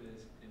version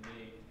is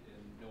innate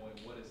in knowing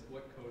what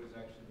code is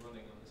actually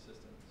running on the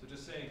system. So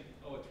just saying,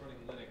 oh, it's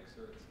running Linux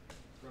or it's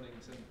running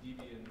some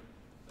Debian,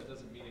 that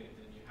doesn't mean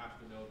anything. You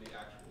have to know the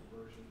actual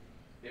version.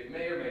 It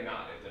may or may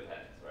not. It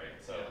depends, right?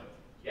 So.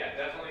 Yeah,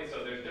 definitely.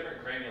 So there's different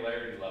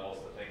granularity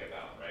levels to think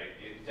about, right?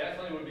 It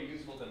definitely would be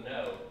useful to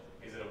know,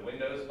 is it a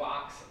Windows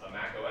box, a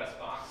Mac OS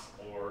box,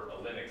 or a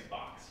Linux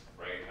box,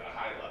 right, at a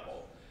high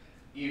level.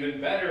 Even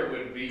better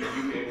would be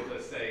you be able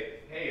to say,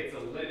 hey, it's a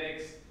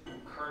Linux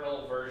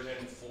kernel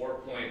version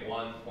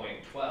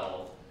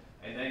 4.1.12,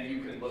 and then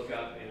you can look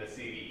up in the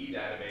CVE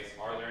database,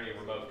 are there any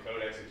remote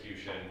code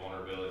execution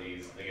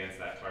vulnerabilities against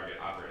that target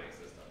operating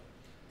system?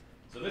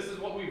 So this is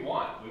what we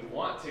want. We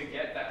want to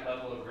get that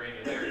level of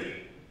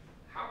granularity.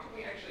 How can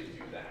we actually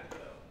do that,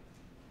 though?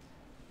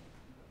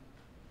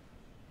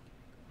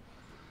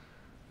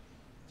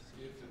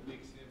 See if it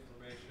leaks the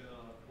information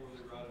on a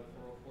poorly routed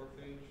 404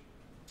 page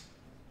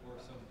or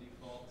some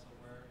default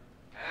somewhere.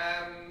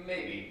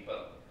 Maybe,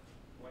 but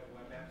What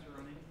web apps are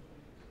running?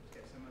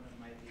 Because some of them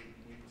might be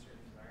unique to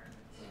certain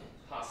environments.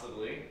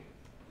 possibly.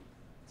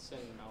 It's in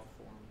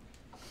malform.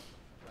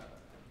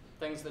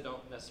 Things that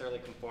don't necessarily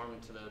conform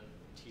to the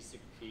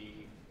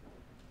TCP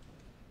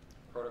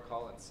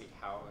protocol and see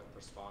how it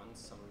responds.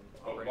 Some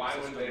But why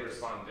would they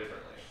respond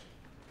differently?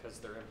 Because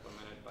they're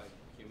implemented by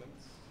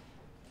humans.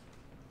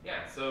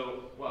 Yeah,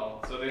 so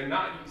they're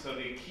not, so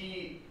the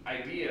key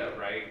idea,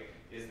 right,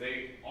 is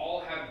they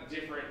all have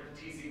different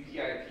TCP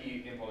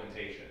IP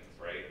implementations,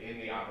 right, in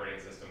the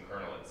operating system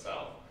kernel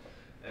itself.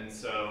 And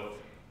so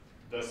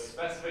the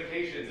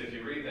specifications, if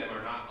you read them,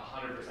 are not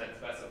 100%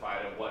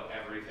 specified of what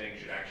everything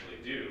should actually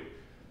do.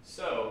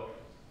 So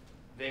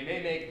they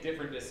may make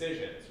different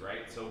decisions,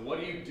 right? So what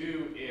do you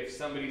do if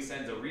somebody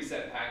sends a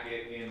reset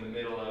packet in the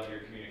middle of your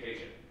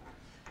communication?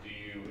 Do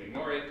you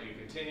ignore it? Do you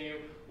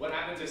continue? What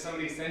happens if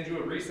somebody sends you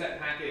a reset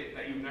packet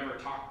that you've never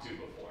talked to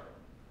before?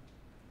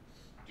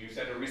 Do you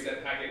send a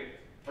reset packet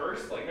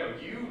first? Like, no,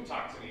 you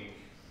talk to me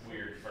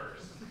weird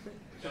first.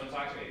 Don't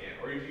talk to me again.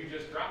 Or do you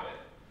just drop it?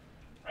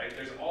 Right?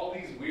 There's all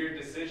these weird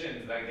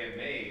decisions that get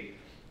made,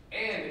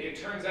 and it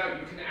turns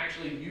out you can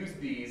actually use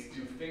these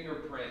to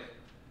fingerprint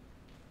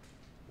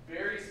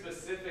very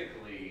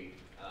specifically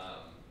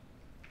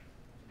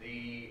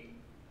the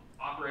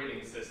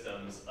operating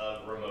systems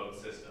of remote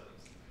systems.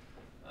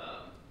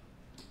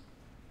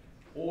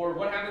 Or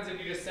what happens if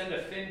you just send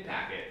a FIN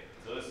packet?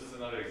 So this is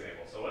another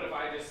example. So what if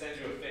I just send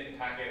you a FIN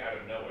packet out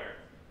of nowhere?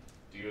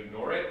 Do you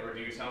ignore it, or do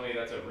you tell me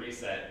that's a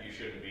reset, you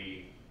shouldn't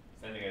be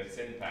sending a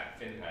FIN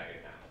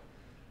packet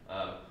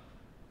now?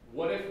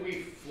 What if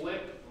we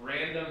flip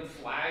random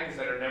flags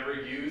that are never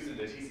used in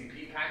the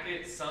TCP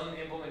packet? Some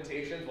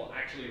implementations will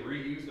actually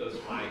reuse those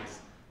flags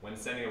when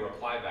sending a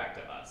reply back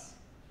to us.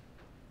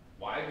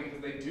 Why?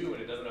 Because they do,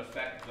 and it doesn't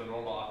affect the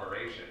normal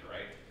operation,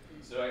 right?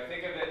 So I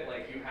think of it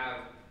like you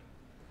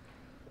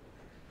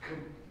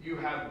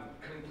have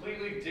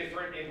completely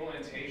different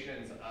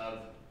implementations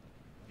of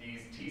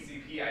these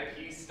TCP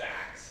IP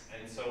stacks,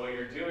 and so what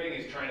you're doing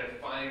is trying to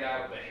find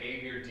out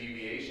behavior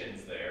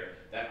deviations there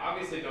that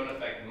obviously don't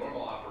affect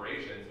normal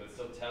operations, but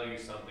still tell you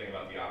something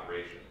about the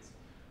operations.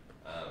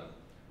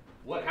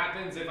 What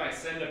happens if I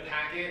send a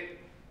packet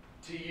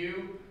to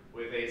you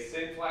with a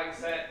SYN flag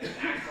set, an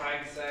ACK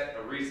flag set,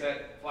 a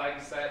reset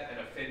flag set, and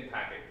a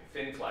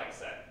FIN flag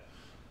set?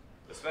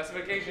 The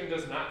specification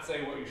does not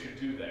say what you should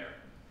do there,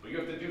 but you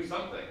have to do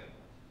something,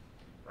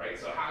 right?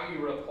 So how you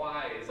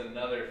reply is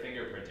another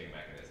fingerprinting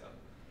mechanism.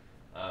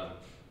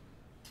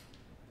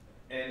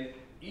 And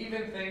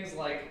even things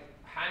like,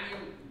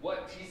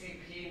 what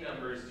TCP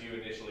numbers do you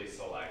initially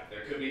select?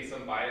 There could be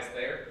some bias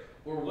there.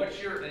 Or what's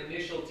your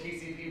initial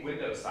TCP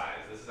window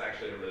size? This is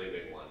actually a really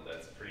big one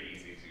that's pretty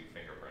easy to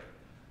fingerprint.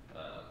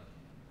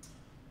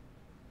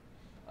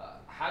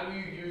 How do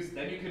you use,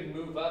 then you can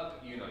move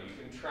up, you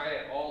can try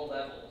at all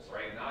levels,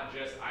 right? Not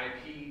just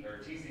IP or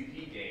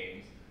TCP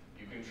games.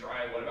 You can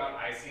try, what about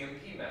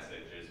ICMP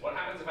messages? What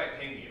happens if I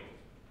ping you,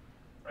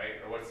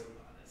 right? Or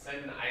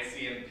send an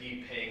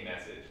ICMP ping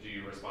message. Do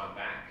you respond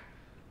back?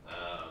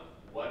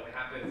 What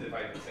happens if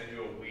I send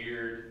you a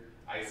weird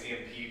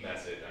ICMP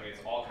message? I mean,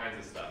 it's all kinds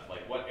of stuff.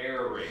 Like, what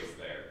error rate's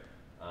there?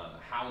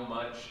 How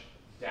much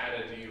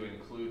data do you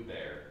include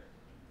there?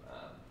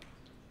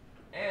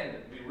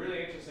 And the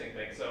really interesting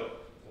thing, so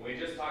when we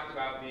just talked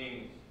about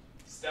being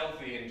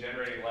stealthy and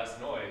generating less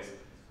noise,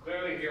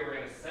 Clearly here we're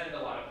going to send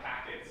a lot of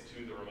packets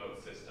to the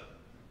remote system,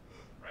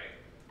 right?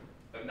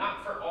 But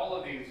not for all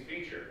of these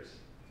features,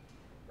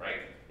 right?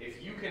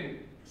 If you can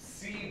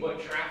see what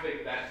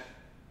traffic that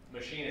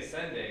machine is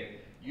sending,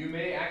 you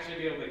may actually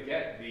be able to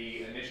get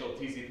the initial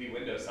TCP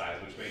window size,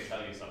 which may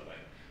tell you something.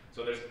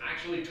 So there's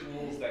actually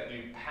tools that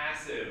do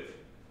passive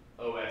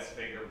OS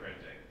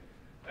fingerprinting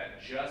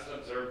that just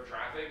observe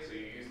traffic. So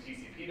you use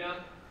TCP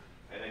dump,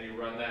 and then you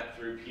run that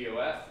through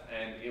POF,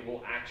 and it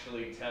will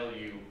actually tell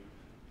you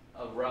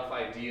a rough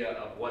idea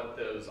of what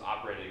those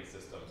operating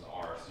systems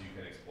are, so you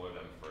can explore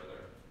them further.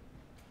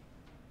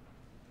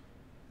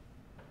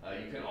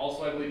 You can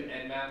also, I believe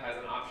Nmap has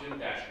an option,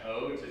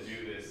 -O, to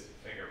do this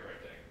fingerprinting.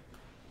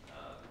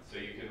 So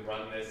you can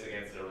run this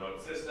against a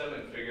remote system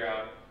and figure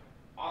out,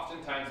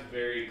 oftentimes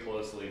very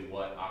closely,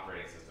 what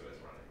operating system is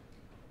running.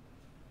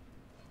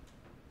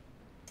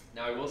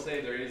 Now I will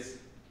say there is,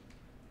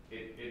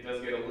 it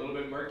does get a little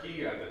bit murky.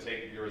 You have to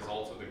take your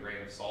results with a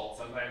grain of salt.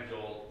 Sometimes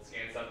you'll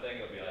scan something,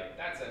 it'll be like,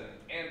 that's an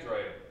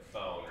Android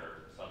phone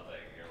or something.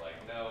 And you're like,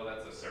 no,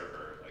 that's a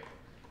server. Like,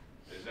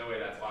 there's no way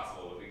that's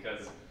possible,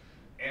 because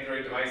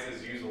Android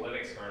devices use a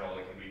Linux kernel.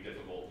 It can be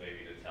difficult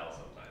maybe to tell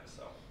sometimes,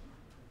 so.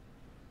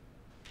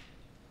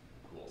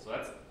 Cool, so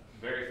that's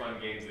very fun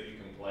games that you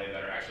can play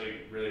that are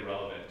actually really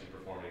relevant to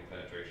performing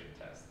penetration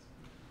tests.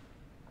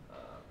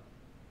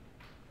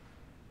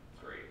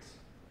 Great.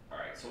 All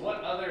right, so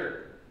what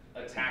other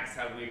attacks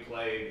have we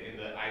played in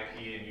the IP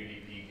and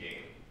UDP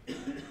game?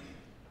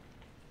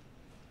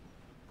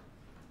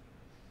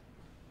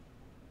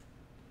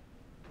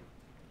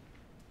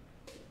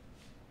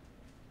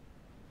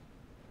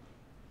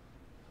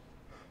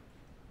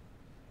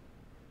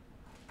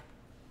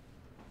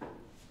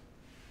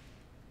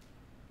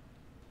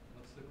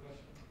 What's the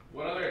question?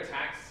 What other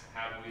attacks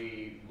have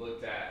we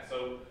looked at?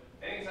 So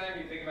anytime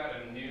you think about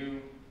a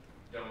new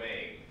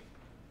domain,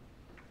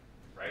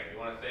 right, you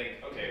want to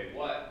think, okay,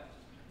 what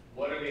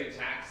are the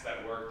attacks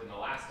that worked in the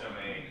last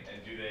domain,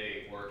 and do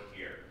they work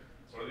here?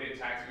 So what are the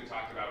attacks we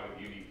talked about with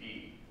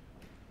UDP?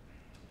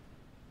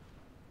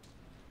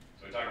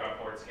 So we talked about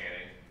port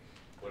scanning.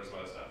 What are some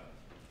other stuff?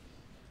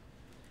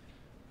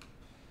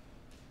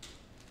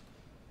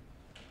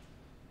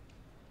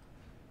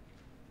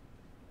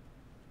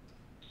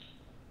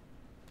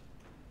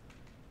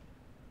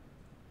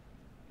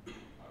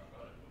 Talk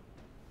about it, but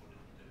would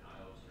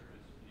denial of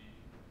service be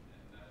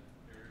in that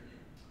area?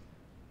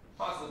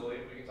 Possibly.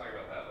 We can talk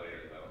about that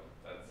later, though.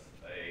 That's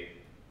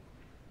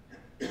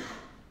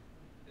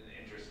an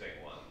interesting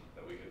one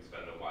that we could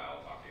spend a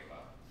while talking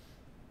about.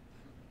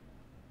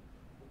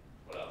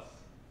 What else?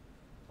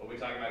 What are we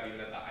talking about even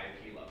at the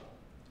IP level?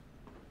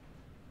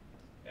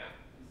 Yeah?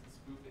 Is it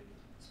spoofing?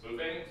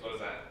 Spoofing? So what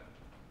is that?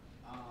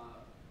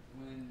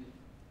 When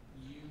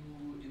you,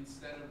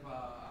 instead of,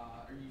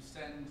 or you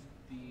send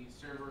the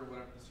server,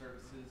 whatever the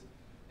service is,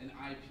 an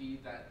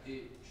IP that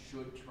it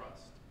should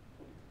trust.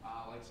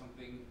 Like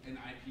something, an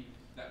IP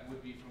that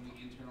would be from the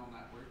internal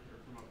network or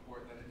from a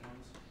port that it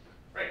knows.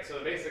 Right, so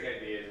the basic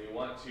idea is we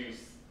want to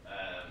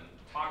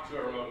talk to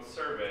a remote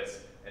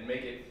service and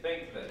make it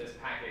think that this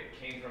packet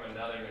came from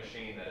another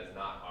machine that is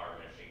not our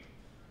machine,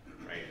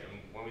 right? And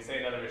when we say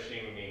another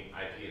machine, we mean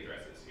IP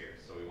addresses here.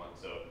 So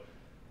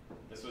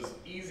this was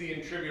easy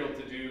and trivial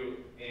to do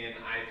in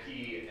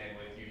IP and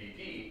with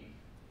UDP.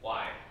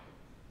 Why?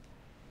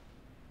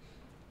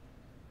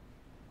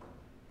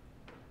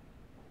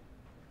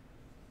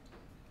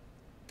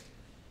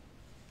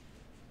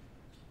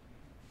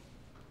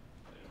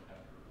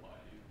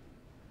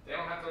 They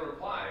don't have to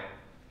reply,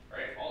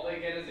 right? All they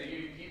get is a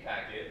UDP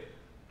packet,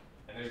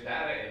 and there's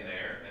data in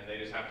there, and they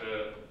just have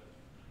to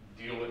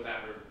deal with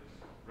that,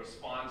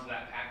 respond to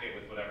that packet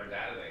with whatever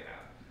data they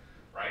have,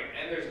 right?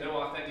 And there's no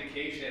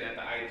authentication at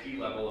the IP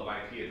level of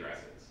IP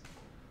addresses,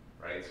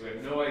 right? So we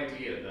have no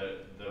idea.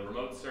 The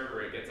remote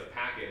server, it gets a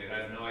packet, it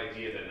has no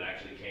idea that it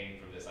actually came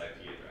from this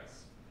IP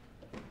address.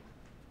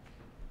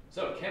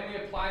 So can we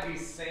apply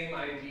these same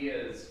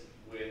ideas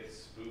with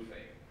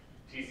spoofing,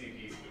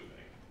 TCP spoofing?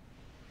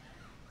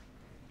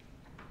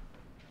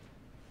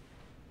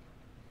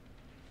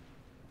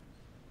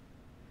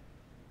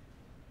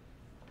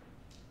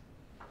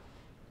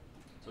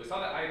 So we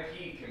saw that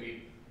IP can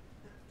be,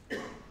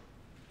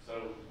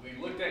 so we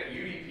looked at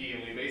UDP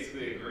and we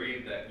basically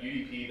agreed that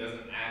UDP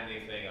doesn't add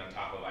anything on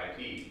top of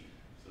IP.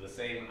 So the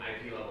same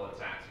IP level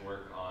attacks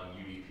work on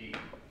UDP.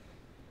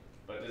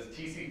 But does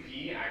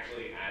TCP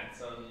actually add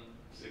some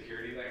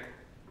security there?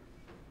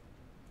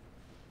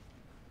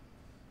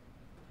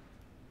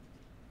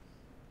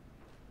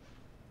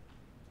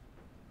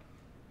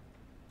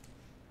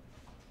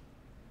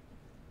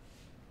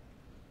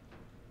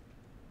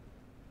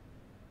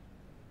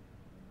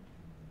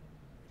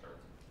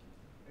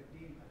 It'd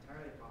be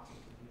entirely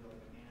possible to do like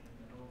a man in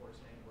the middle where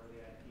saying where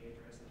the IP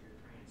address that you're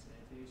trying to send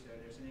it to. So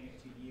they're sending it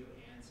to you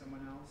and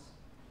someone else,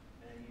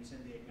 and then you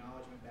send the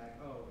acknowledgement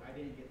back, oh, I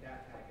didn't get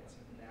that packet,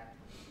 send it back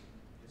to me.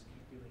 Just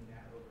keep doing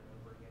that over and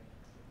over again.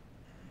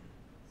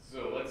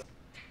 So let's,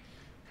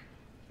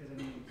 Because I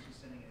mean, it's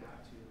just sending it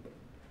out to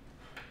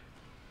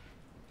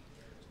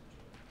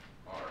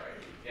all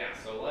right,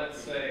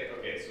 say,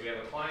 okay, so we have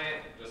a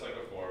client, just like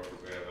before,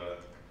 we have a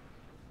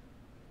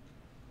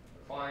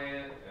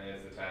client, and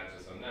it's attached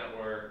to some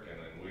network, and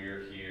then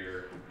we're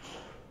here,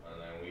 and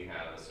then we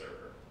have a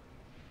server,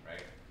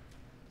 right?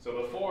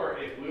 So before,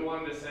 if we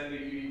wanted to send a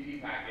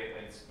UDP packet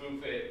and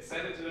spoof it,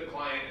 send it to the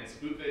client and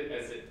spoof it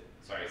as it,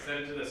 sorry,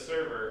 send it to the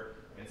server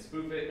and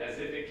spoof it as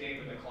if it came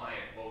from the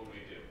client, what would we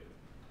do?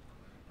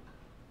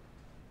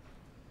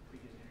 We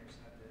just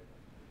intercept it.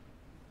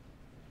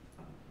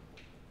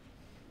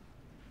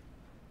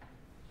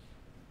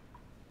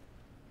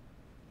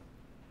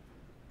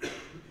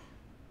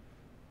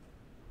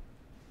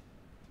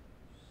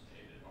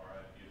 Stated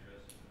our IP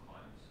address and the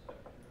client's IP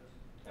address.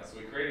 Yeah, so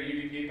we create a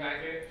UDP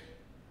packet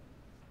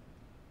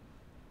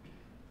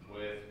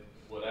with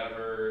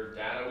whatever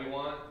data we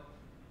want,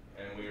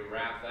 and we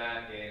wrap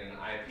that in an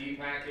IP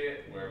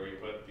packet where we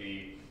put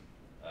the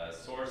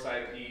source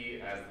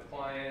IP as the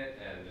client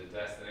and the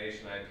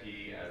destination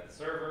IP as the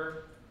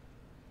server,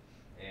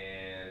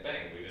 and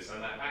bang, we just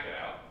send that packet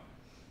out.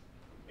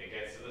 It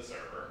gets to the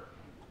server.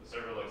 The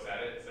server looks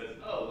at it, says,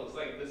 oh, looks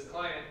like this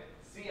client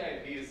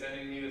CIP is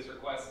sending me this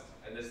request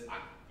and this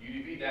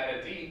UDP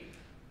data D.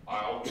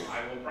 I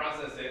will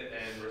process it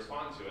and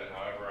respond to it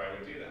however I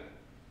would do that.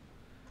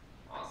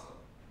 Awesome.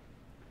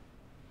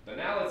 But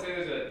now let's say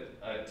there's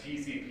a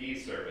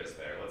TCP service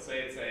there. Let's say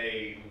it's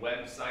a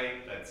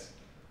website that's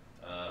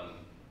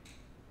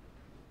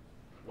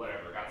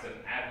whatever, got some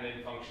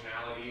admin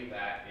functionality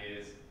that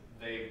is,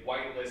 they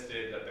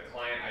whitelisted that the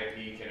client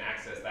IP can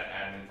access that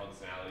admin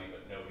functionality,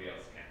 but nobody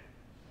else can.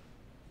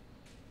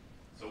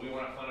 So we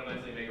want to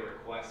fundamentally make a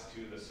request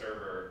to the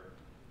server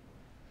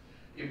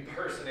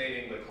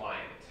impersonating the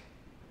client.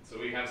 So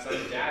we have some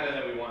data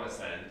that we want to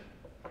send.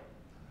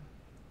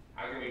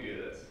 How can we do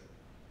this?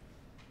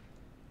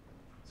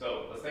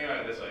 So let's think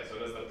about it this way. So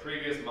does the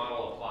previous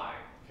model apply?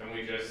 Can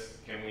we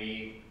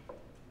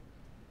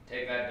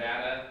take that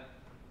data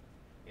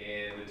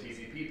in the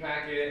TCP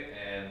packet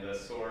and the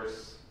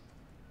source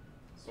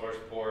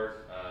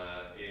port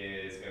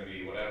is going to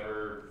be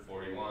whatever,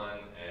 41,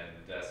 and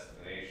the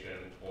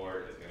destination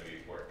port is going to be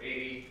port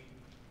 80.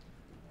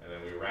 And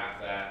then we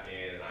wrap that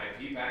in an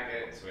IP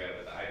packet. So we have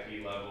at the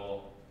IP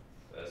level,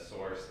 the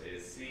source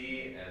is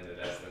C and the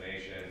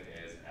destination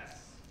is S.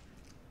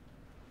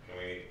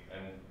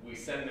 And we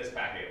send this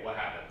packet, what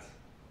happens?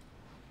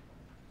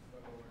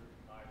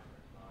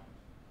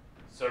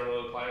 Server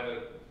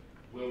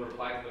will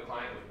reply to the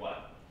client with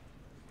what?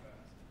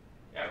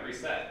 Yeah,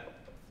 reset.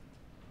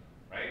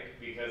 Right?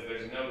 Because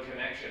there's no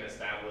connection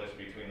established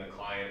between the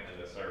client and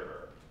the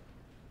server.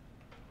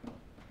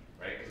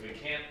 Right? Because we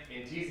can't,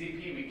 in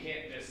TCP, we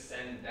can't just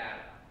send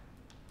data.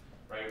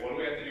 Right? What do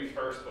we have to do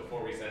first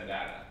before we send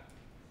data?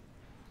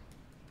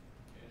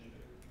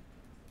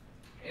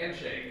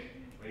 Handshake.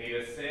 We need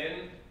a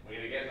SYN, we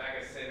need to get back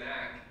a SYN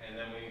ACK, and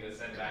then we need to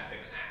send back an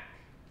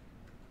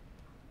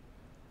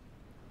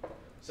ACK.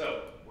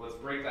 So, let's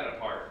break that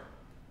apart.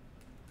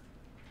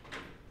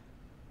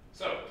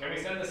 So, can we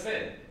send the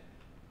SYN?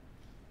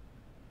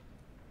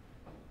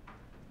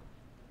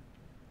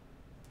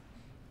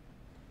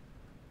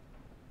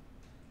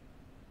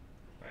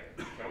 Right.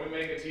 Can we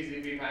make a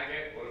TCP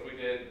packet? What if we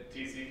did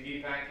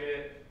TCP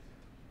packet,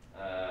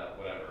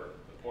 whatever,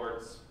 the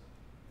ports,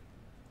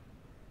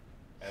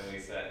 and we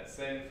set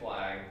SYN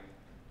flag,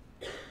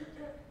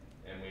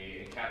 and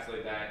we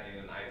encapsulate that in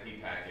an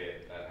IP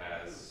packet that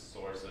has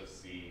source of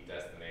C,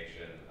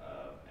 destination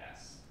of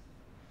S.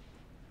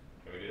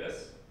 Can we do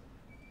this?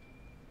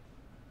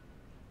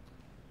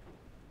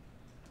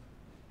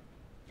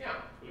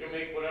 Yeah, we can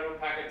make whatever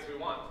packets we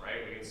want,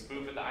 right? We can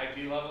spoof at the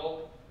IP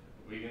level,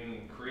 we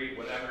can create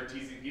whatever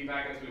TCP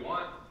packets we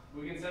want,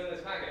 we can send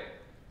this packet.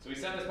 So we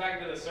send this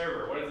packet to the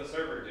server. What does the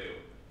server do?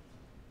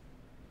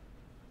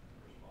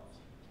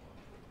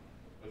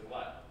 With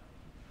what?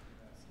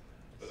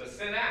 With a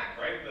SYN ACK,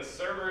 right? The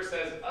server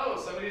says,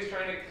 oh, somebody's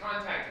trying to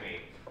contact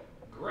me.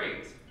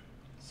 Great.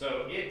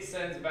 So it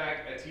sends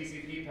back a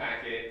TCP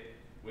packet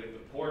with the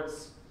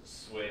ports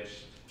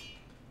switched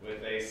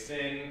with a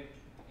SYN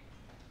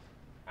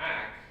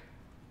ACK.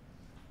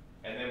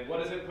 And then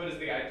what does it put as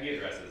the IP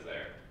addresses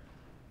there?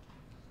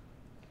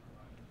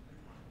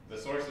 The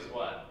source is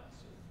what?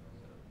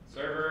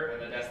 Server,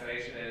 and the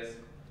destination is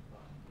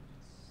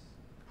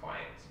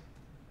client.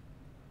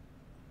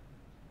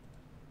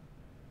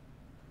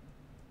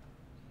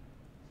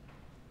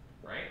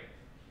 Right?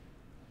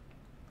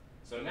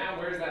 So now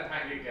where does that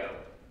packet go?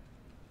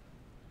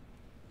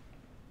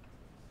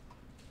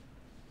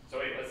 So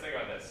wait, let's think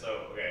about this.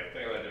 So, okay,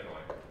 think about it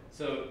differently.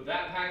 So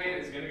that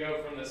packet is going to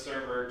go from the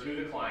server to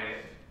the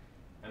client,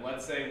 and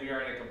let's say we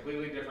are in a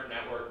completely different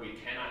network, we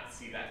cannot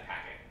see that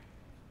packet,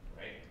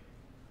 right?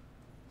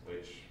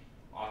 Which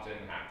often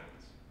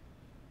happens,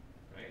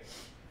 right?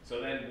 So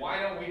then why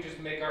don't we just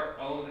make our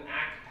own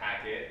ACK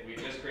packet? We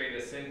just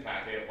created a SYN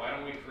packet. Why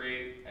don't we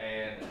create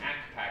an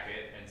ACK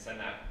packet and send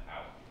that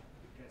out?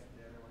 Because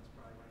the other one's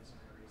probably going to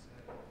sign a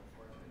reset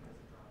before it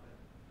doesn't drop it.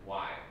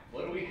 Why?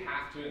 What do we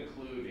have to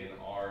include in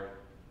our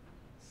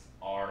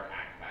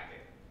ACK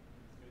packet?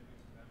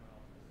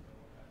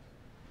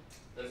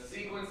 The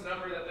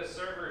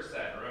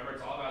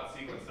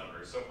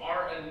So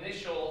our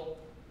initial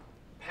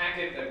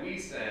packet that we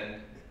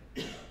send,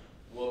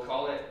 we'll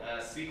call it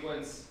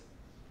sequence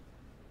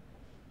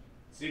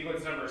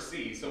number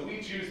C. So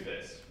we choose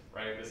this,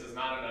 right? This is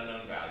not an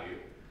unknown value.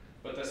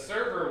 But the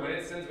server, when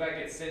it sends back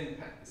its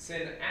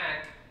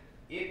SYN-ACK,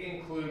 it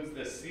includes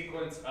the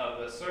sequence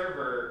of the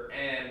server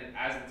and,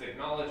 as its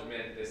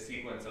acknowledgement, the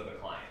sequence of the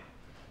client.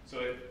 So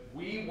if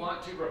we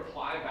want to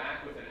reply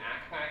back with an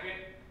ACK packet,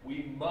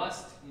 we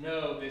must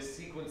know this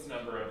sequence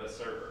number of the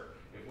server.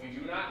 If we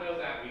do not know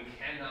that, we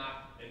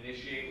cannot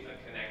initiate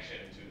a connection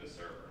to the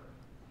server.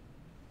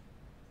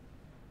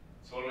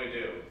 So what do?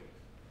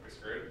 Are we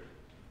screwed?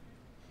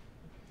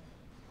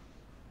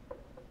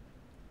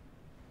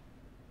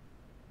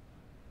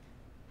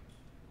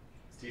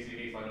 Is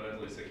TCP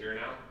fundamentally secure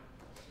now?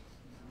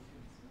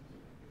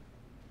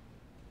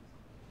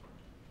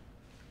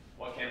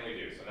 What can we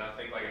do? So now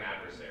think like an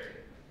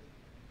adversary.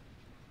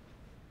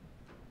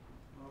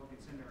 Well, we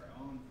could send our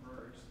own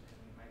first, and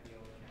we might be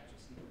able to catch a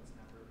sequence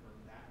number from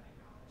that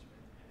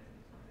acknowledgement, and then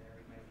from there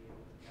we might be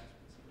able to guess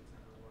what the sequence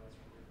number was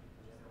for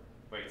the other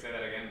one. Wait, say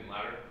that again,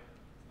 louder.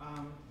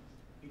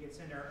 We could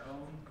send our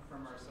own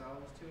from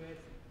ourselves to it,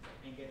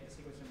 and get the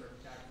sequence number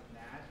back from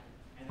that,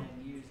 and then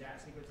use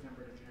that sequence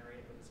number to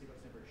generate what the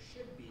sequence number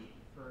should be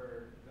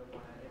for the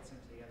one that it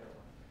sent to the other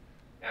one.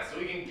 Yeah, so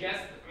we can guess,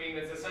 I mean,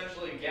 it's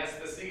essentially guess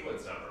the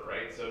sequence number,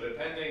 right? So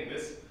depending,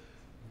 this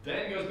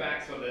then goes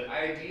back, so the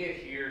idea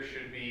here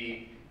should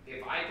be,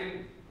 if I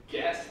can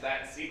guess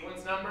that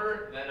sequence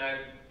number, then I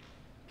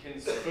can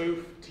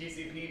spoof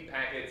TCP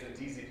packets and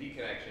TCP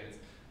connections,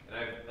 and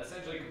I've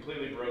essentially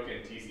completely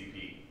broken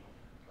TCP,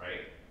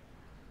 right?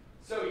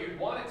 So you'd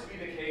want it to be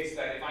the case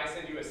that if I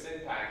send you a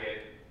SYN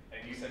packet,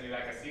 and you send me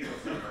back a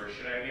sequence number,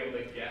 should I be able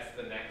to guess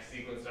the next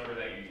sequence number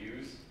that you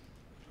use?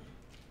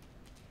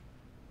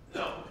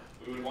 No.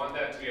 We would want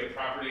that to be a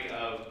property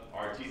of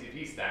our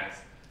TCP stacks.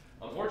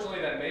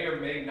 Unfortunately, that may or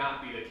may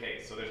not be the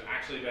case. So there's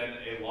actually been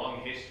a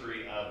long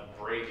history of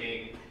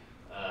breaking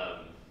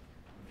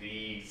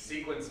the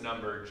sequence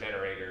number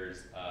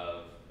generators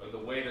or the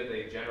way that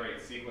they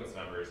generate sequence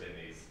numbers in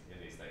these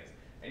things.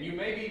 And you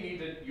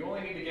you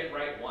only need to get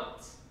right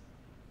once,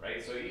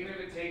 right? So even if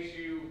it takes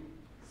you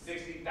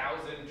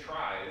 60,000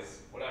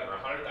 tries, whatever,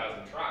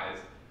 100,000 tries,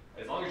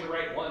 as long as you're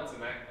right once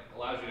and that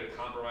allows you to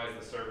compromise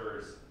the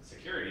server's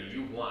security,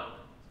 you won,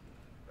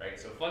 right?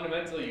 So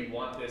fundamentally, you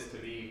want this to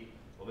be,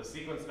 well, the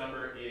sequence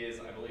number is,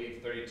 I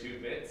believe, 32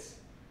 bits.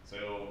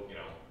 So,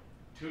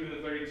 2 to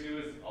the 32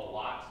 is a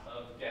lot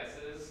of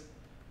guesses,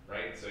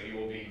 right? So you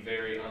will be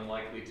very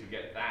unlikely to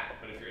get that.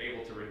 But if you're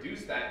able to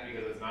reduce that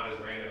because it's not as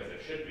random as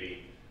it should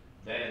be,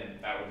 then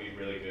that would be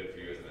really good for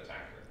you as an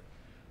attacker.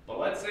 But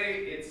let's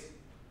say it's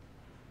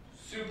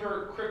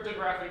super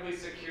cryptographically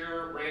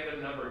secure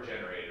random number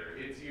generator.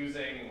 It's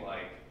using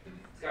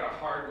it's got a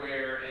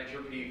hardware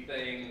entropy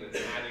thing that's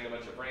adding a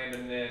bunch of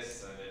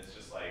randomness, and it's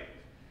just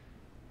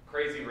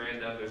crazy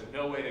random. There's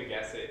no way to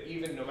guess it.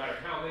 Even no matter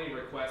how many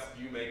requests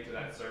you make to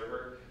that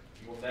server,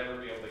 you will never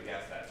be able to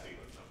guess that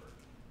sequence number.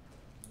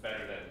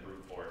 Better than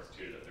brute force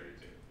 2 to the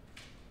 32.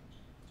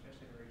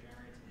 Especially if it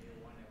regenerates a new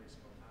one every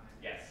single time.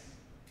 Yes.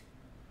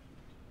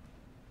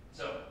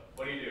 So,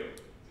 what do? Is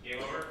it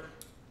game over?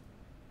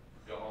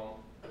 Go home.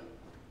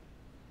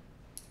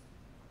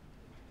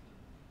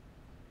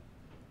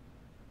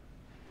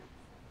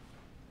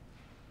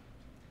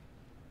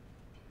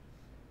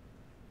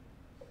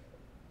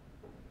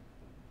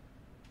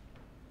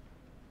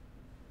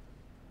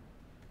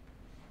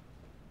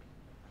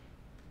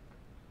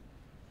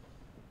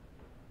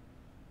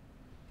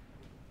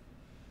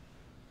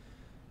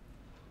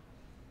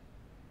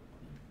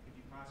 Could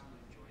you possibly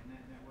join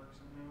that network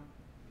somehow?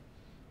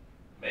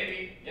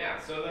 Maybe, yeah.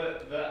 So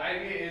the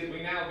idea is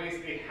we now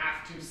basically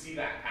have to see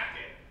that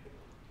packet,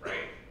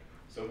 right?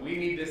 So we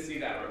need to see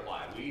that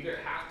reply. We either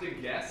have to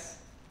guess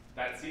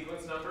that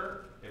sequence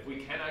number. If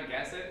we cannot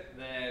guess it,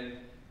 then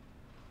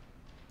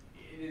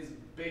it is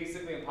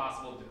basically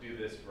impossible to do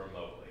this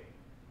remotely,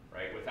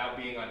 right? Without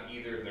being on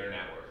either of their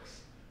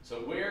networks.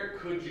 So where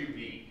could you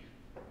be?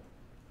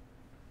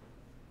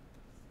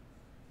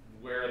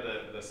 Where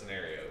are the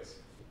scenarios?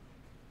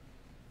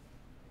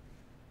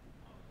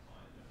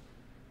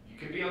 You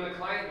could be on the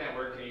client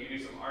network and you can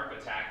do some ARP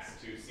attacks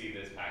to see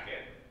this packet.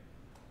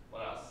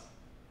 What else?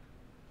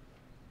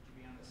 Could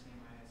you be on the same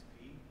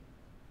ISP?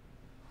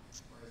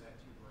 Or is that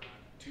too broad?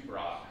 Too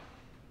broad.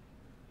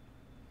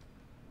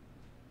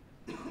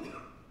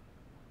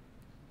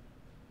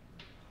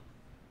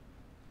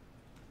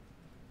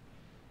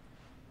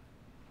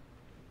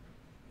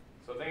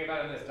 So think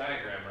about in this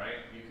diagram,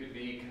 right? You could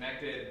be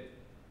connected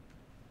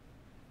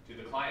to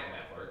the client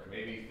network,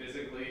 maybe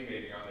physically,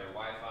 maybe you're on their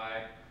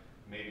Wi-Fi,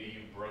 maybe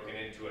you've broken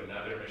into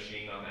another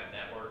machine on that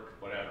network,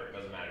 whatever, it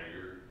doesn't matter.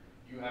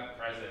 You have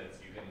presence,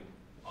 you can,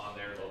 on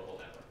their local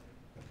network.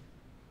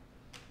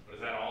 But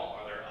is that all?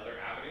 Are there other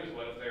avenues?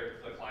 What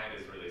if the client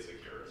is really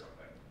secure or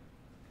something?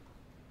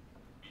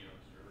 Be on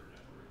the server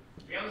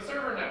network. Be on the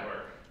server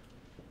network.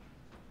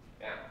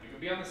 Yeah, you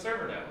could be on the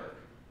server network.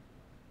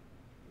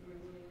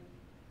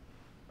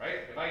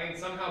 Right? If I can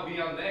somehow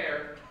be on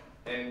there,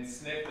 and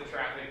sniff the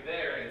traffic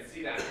there and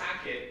see that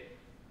packet,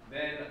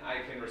 then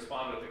I can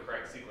respond with the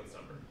correct sequence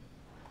number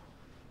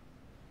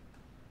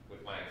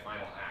with my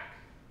final ACK.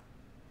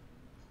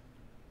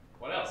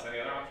 What else? Any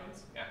other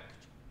options? Yeah.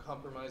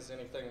 Compromise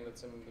anything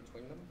that's in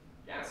between them?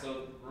 Yeah,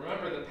 so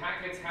remember the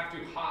packets have to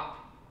hop,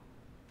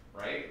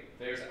 right?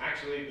 There's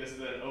actually, this is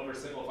an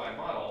oversimplified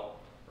model,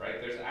 right?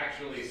 There's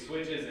actually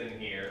switches in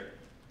here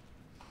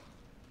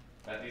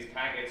that these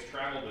packets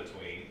travel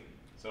between.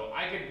 So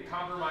I could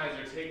compromise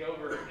or take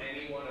over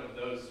any one of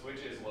those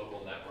switches'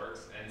 local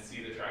networks and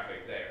see the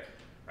traffic there,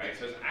 right?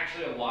 So there's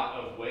actually a lot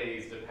of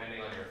ways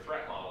depending on your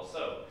threat model.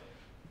 So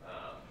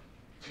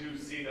to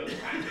see those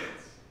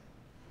packets.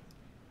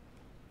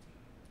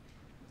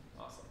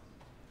 Awesome.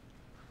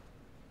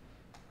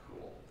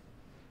 Cool.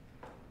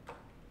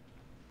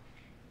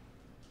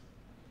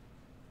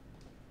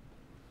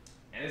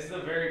 And this is a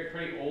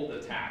pretty old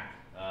attack.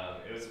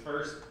 It was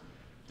first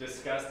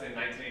discussed in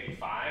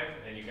 1985,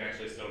 and you can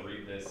actually still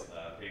read this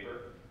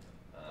paper.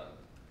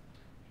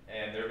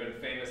 And there have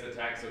been famous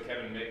attacks, so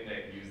Kevin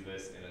Mitnick used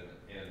this in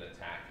an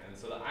attack. And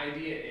so the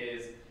idea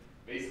is,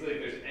 basically, if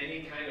there's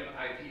any kind of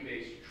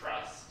IP-based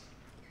trust,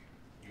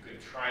 you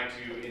could try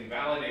to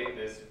invalidate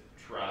this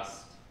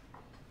trust.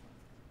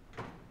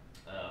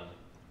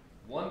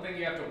 One thing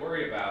you have to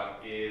worry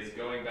about is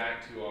going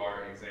back to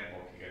our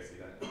example. Can you guys see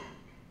that? Can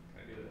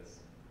I do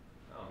this?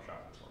 Oh, I'm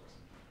shocked this works.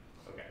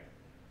 Okay,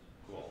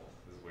 cool.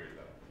 This is weird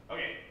though.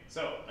 Okay,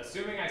 so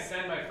assuming I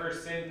send my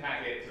first SYN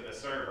packet to the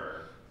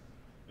server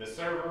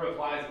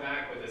replies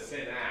back with a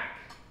SYN ACK.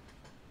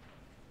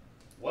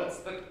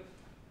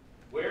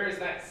 Where is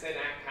that SYN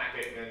ACK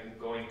packet then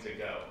going to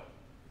go?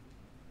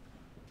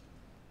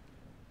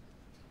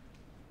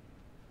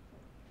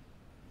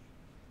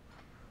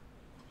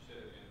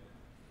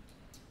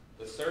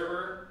 The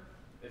server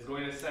is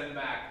going to send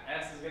back,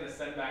 S is going to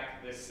send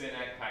back this SYN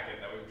ACK packet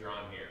that we've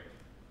drawn here,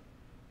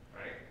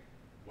 right?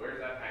 Where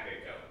does that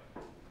packet go?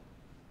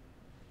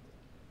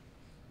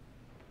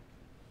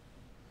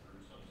 Through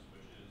some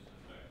switches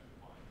and back to the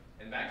client.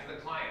 And back to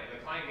the client. And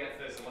the client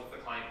gets this, and what's the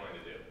client going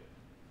to do?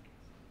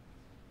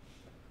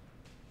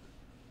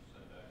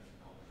 Send back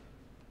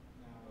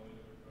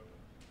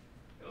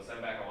It'll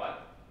send back a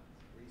what?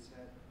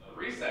 Reset. A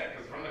reset,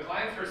 because from the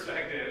client's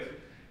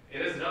perspective, it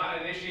has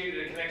not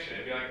initiated a connection.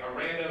 It'd be like a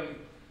random,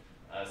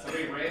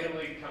 somebody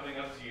randomly coming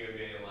up to you and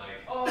being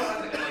like, oh,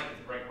 how's it, and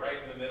like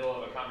right in the middle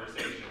of a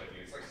conversation with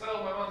you. It's like,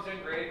 so my mom's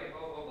doing great, like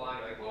blah, blah, blah.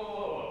 You're like, whoa, whoa,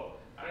 whoa.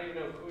 I don't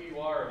even know who you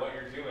are or what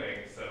you're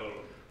doing, so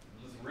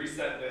just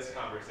reset this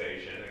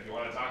conversation. If you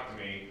want to talk to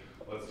me,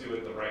 let's do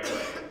it the right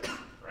way,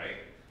 right?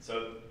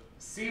 So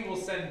C will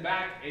send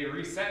back a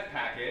reset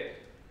packet,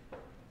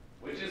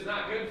 which is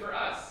not good for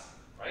us,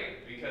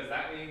 right? Because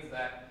that means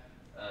that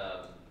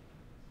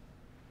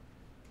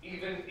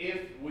even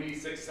if we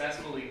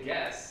successfully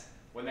guess,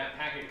 when that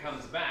packet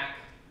comes back,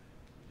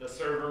 the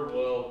server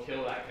will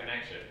kill that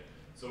connection.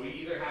 So we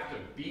either have to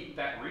beat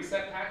that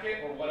reset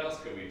packet, or what else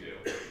could we do?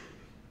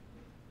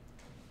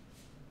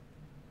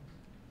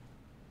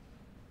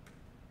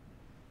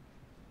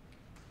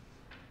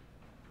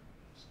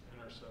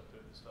 Intercept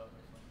it and stop it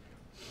from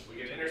you.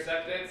 We can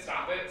intercept it,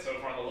 stop it. So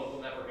if we're on the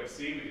local network of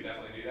C, we could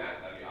definitely do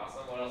that. That'd be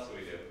awesome. What else could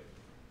we do?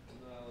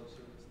 Denial of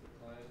service to the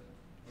client.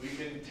 We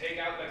can take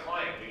out the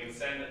client. We can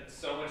send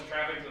so much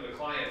traffic to the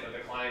client that the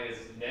client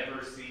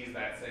never sees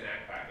that SYN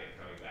ACK packet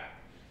coming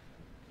back,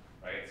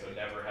 right? So it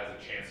never has a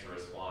chance to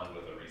respond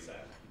with a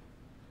reset.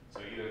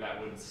 So either that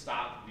would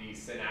stop the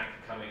SYN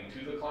ACK coming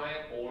to the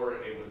client,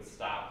 or it would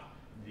stop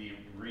the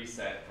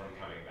reset from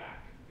coming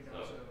back. You could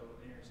also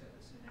intercept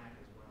the SYN ACK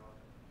as well.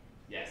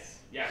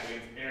 Yes. Yeah, we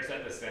can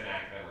intercept the SYN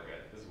ACK, then we're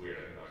good. This is weird.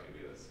 I didn't know I could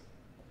do this.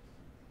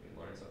 We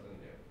learned something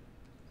new.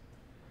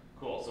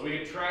 Cool. So we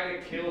could try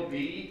to kill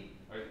B.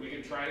 Or we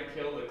could try to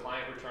kill the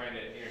client we're trying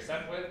to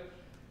intercept with.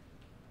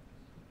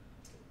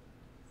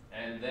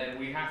 And then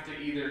we have to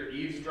either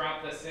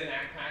eavesdrop the SYN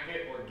ACK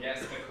packet or guess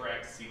the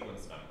correct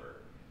sequence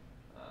number.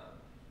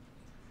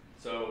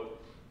 So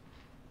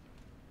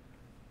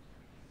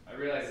I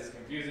realize it's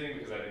confusing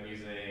because I've been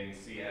using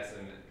C, S,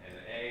 and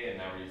A, and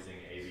now we're using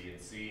A, B,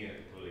 and C in a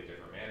completely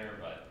different manner,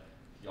 but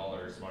y'all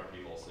are smart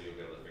people, so you'll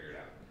be able to figure it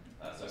out.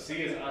 So C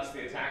is us,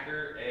 the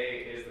attacker, A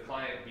is the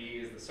client, B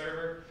is the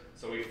server.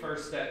 So we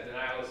first set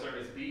denial of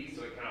service B,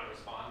 so it cannot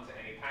respond to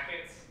any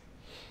packets.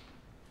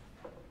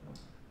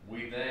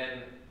 We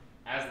then,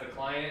 as the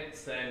client,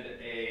 send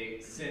a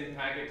SYN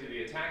packet to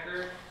the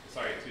attacker,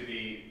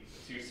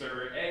 to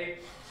server A.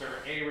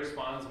 Server A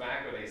responds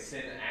back with a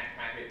SYN ACK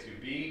packet to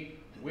B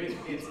with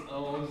its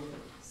own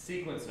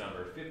sequence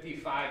number,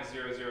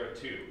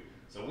 55002.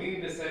 So we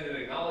need to send an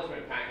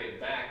acknowledgement packet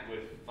back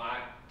with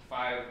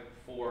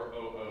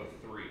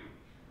 54003.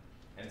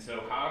 And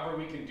so however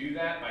we can do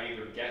that, by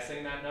either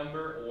guessing that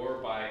number or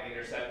by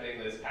intercepting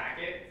this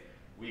packet,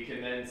 we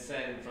can then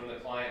send from the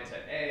client to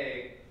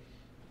A,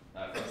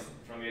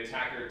 from the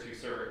attacker to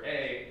server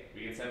A,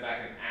 we can send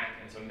back an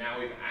ACK, and so now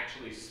we've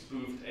actually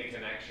spoofed a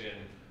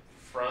connection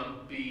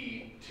from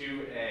B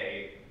to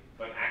A,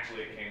 but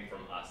actually it came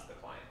from us, the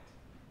client.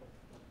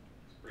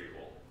 It's pretty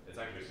cool. It's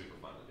actually super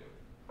fun to do.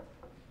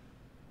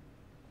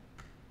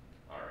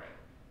 All right.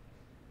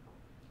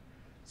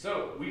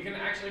 So we can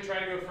actually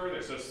try to go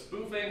further. So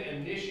spoofing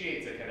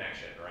initiates a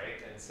connection,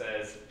 right? And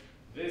says,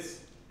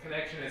 this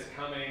connection is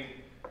coming,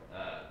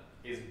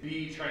 is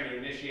B trying to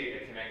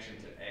initiate a connection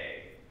to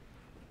A.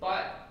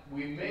 But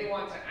we may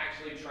want to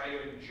actually try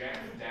to inject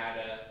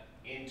data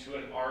into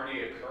an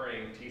already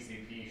occurring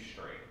TCP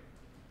stream,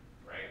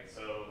 right?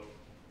 So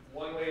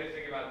one way to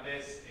think about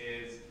this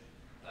is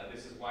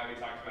why we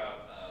talked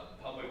about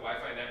public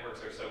Wi-Fi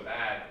networks are so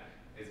bad,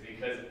 is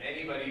because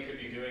anybody could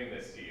be doing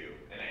this to you,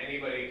 and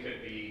anybody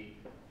could be,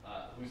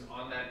 who's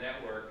on that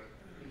network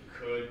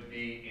could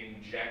be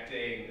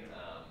injecting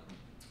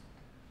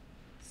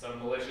some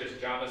malicious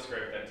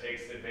JavaScript that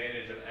takes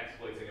advantage of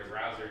exploits in your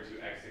browser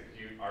to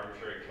execute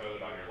arbitrary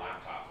code on your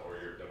laptop or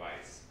your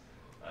device.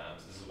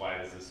 So this is why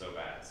this is so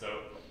bad. So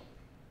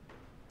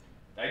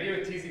the idea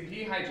with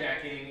TCP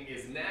hijacking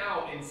is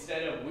now,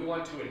 instead of we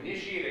want to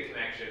initiate a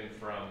connection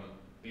from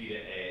B to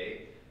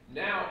A,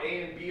 now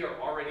A and B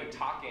are already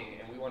talking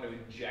and we want to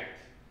inject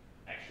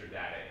extra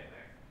data in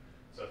there.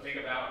 So think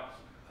about,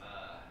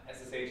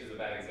 SSH is a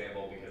bad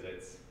example because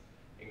it's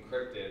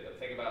encrypted, but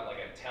think about like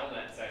a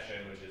telnet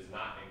session which is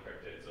not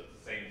encrypted, so it's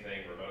the same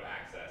thing, remote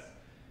access.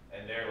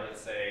 And they're,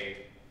 let's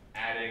say,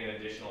 adding an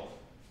additional,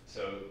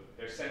 so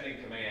they're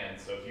sending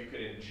commands, so if you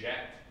could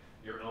inject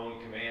your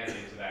own command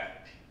into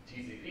that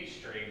TCP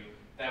stream,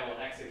 that will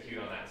execute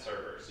on that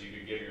server, so you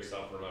could give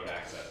yourself remote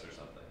access or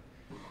something.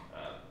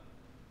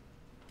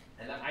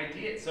 And the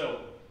idea,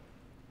 so,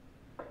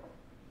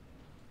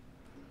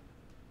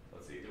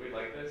 let's see, do we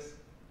like this?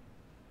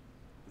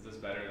 Is this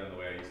better than the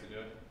way I used to do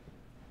it?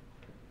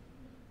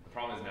 The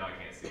problem is now I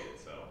can't see it,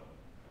 so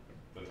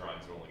the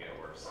drawings will only get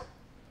worse.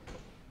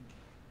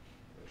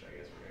 Which I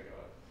guess we're gonna go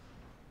up.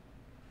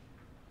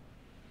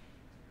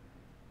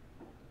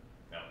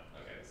 No,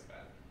 okay, this is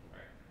bad.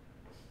 Alright.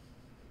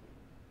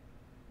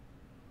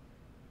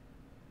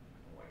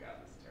 Oh my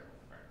god, this is terrible.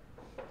 Alright.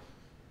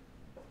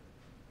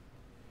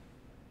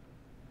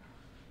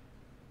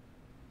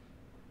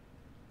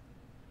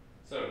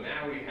 So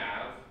now we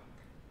have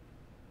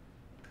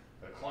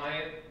the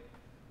client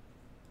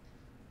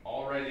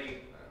already,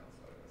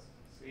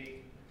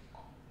 C,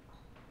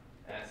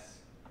 S,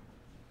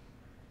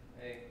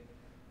 A.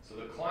 So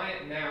the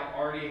client now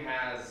already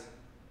has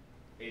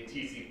a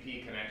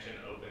TCP connection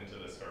open to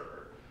the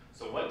server.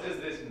 So what does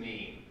this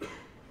mean?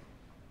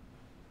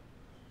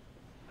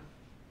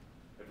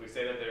 If we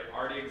say that there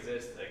already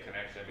exists a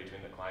connection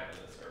between the client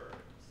and the server.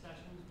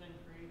 Session's been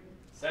created.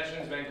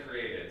 Session's been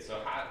created.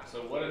 So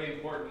so what are the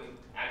important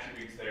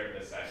attributes there of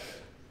the session?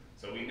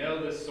 So we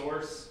know the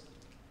source,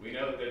 we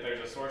know that there's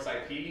a source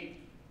IP.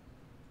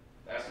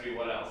 That has to be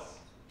what else?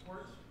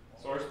 Port.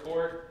 Source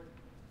port,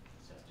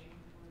 Session.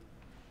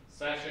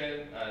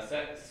 session,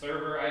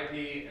 server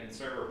IP, and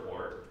server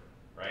port,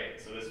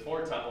 right? So this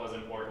for tuple is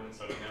important,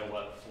 so we know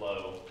what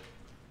flow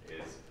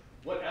is.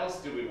 What else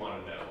do we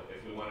want to know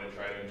if we want to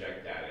try to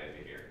inject data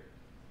into here?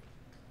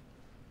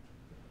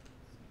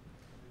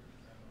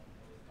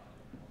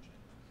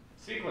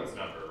 Sequence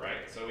number,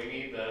 right? So we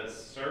need the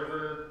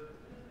server,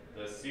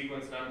 the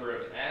sequence number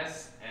of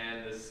S,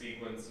 and the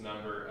sequence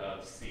number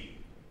of C.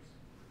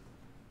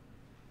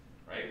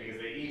 Right?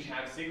 Because they each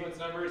have sequence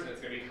numbers and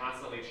it's going to be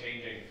constantly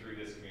changing through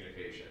this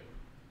communication.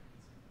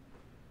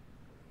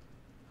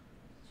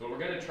 So what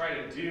we're going to try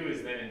to do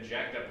is then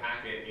inject a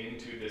packet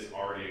into this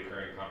already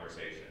occurring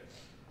conversation.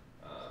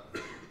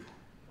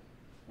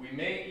 We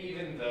may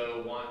even,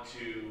 though, want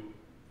to,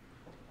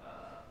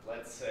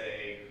 let's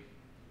say,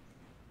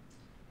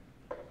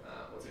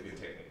 what's a good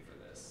technique for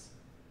this?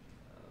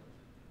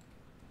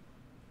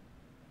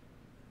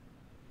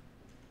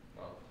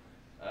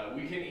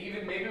 We can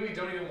even, maybe we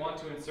don't even want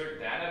to insert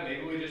data,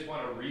 maybe we just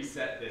want to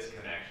reset this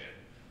connection.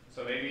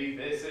 So maybe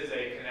this is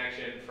a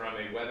connection from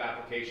a web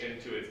application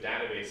to its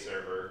database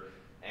server,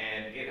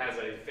 and it has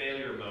a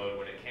failure mode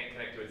when it can't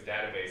connect to its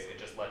database, it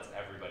just lets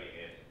everybody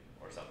in,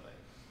 or something,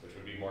 which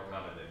would be more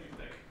common than you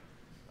think.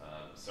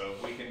 So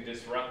if we can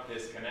disrupt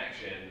this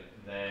connection,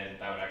 then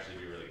that would actually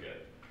be really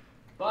good.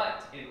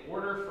 But in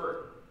order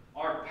for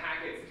our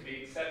packets to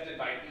be accepted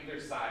by either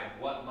side,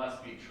 what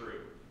must be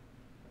true?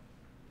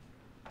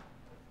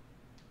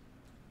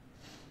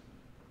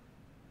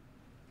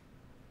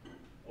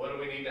 What do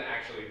we need to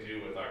actually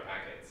do with our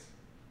packets?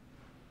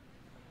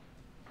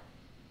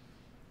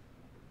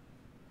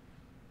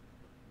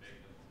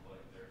 Make them look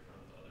like they're from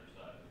the other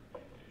side of the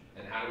communication.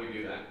 And how do we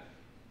do that?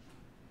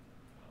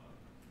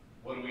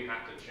 What do we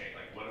have to change?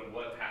 Like,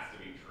 what has to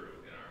be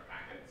true in our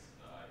packets?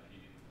 The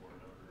IP, the port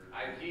number.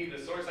 IP, the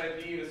source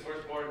IP, the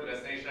source port, the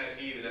destination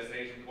IP, the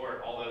destination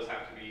port, all those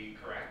have to be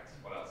correct.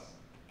 What else?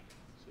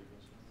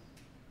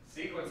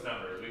 Sequence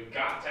numbers. We've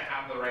got to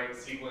have the right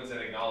sequence and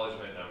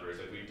acknowledgement numbers.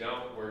 If we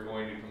don't, we're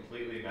going to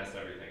completely mess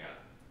everything up.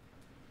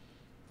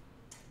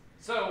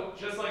 So,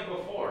 just like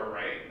before,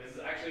 right? This is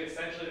actually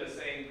essentially the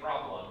same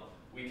problem.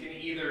 We can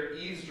either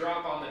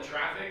eavesdrop on the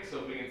traffic, so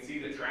if we can see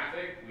the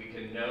traffic, we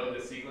can know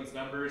the sequence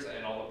numbers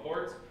and all the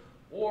ports,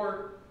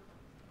 or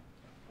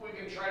we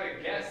can try to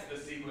guess the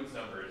sequence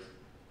numbers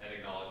and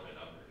acknowledgement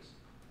numbers.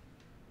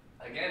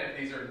 Again, if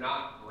these are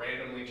not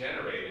randomly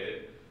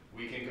generated,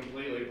 we can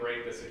completely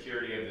break the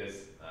security of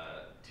this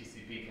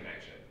TCP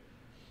connection.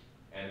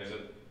 And there's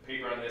a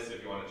paper on this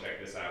if you want to check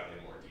this out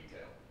in more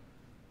detail.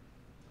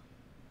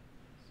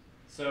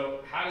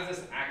 So how does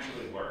this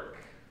actually work?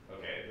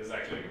 Okay, this is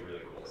actually really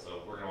cool.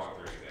 So we're going to walk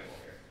through an example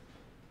here.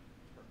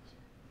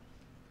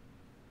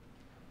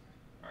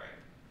 All right.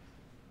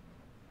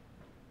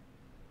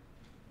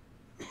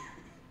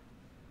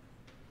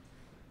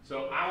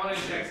 So I want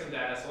to inject some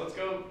data. So let's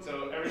go.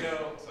 So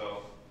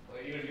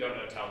even if you don't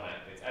know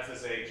Telnet, it's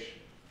SSH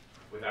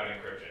without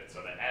encryption.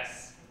 So the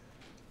S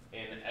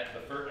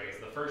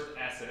the first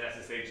S in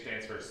SSH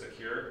stands for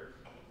secure.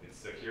 It's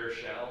secure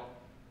shell.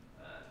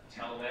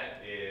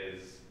 Telnet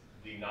is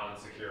the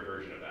non-secure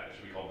version of that. It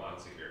should be called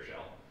non-secure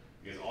shell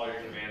because all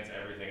your commands,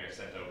 everything are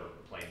sent over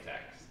plain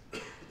text,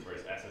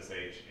 whereas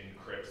SSH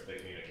encrypts the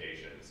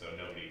communication so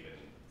nobody can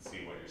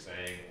see what you're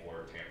saying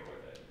or tamper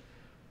with it.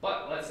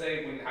 But let's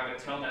say we have a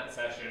Telnet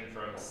session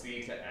from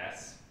C to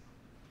S,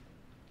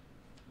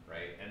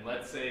 right? And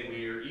let's say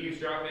we're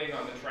eavesdropping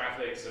on the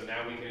traffic, so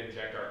now we can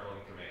inject our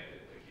own command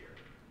into here,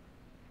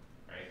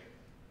 right?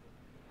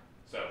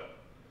 So,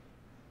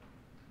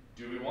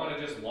 do we want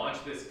to just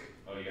launch this?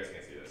 Oh, you guys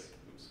can't see this.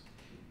 Oops.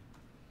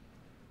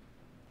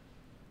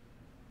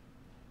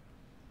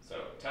 So,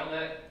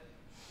 Telnet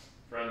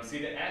from C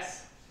to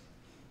S.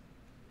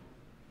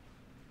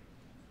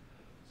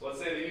 So let's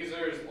say the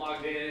user is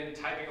logged in,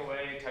 typing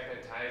away,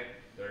 type.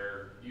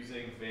 They're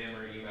using Vim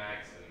or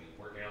Emacs and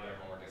working on their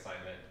homework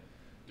assignment.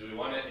 Do we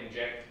want to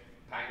inject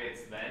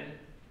packets then?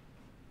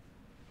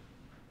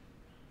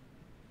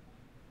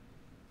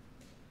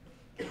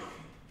 Depends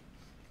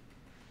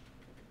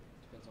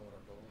on what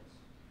our goal is.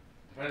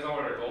 Depends on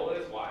what our goal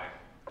is. Why?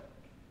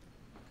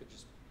 Could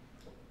just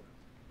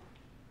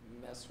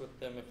mess with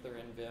them if they're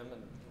in Vim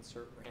and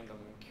insert random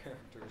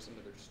characters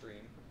into their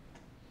stream.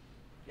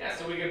 Yeah,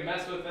 so we can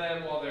mess with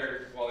them while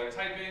they're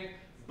typing,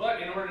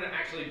 but in order to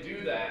actually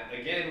do that,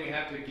 again, we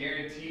have to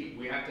guarantee,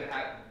 we have to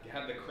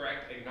have the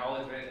correct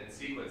acknowledgement and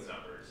sequence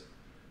numbers,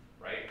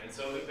 right? And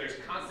so if there's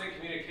constant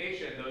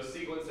communication, those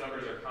sequence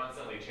numbers are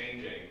constantly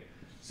changing.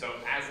 So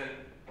as an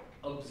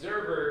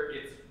observer,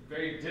 it's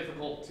very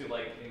difficult to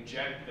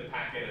inject the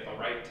packet at the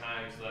right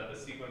time so that the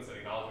sequence and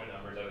acknowledgement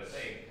numbers are the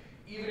same.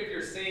 Even if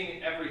you're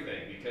seeing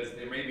everything, because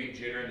there may be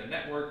jitter in the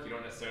network, you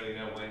don't necessarily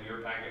know when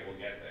your packet will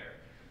get there.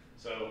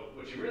 So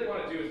what you really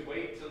want to do is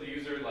wait till the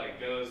user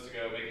goes to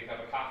go make a cup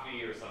of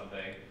coffee or something,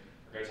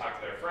 or go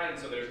talk to their friend,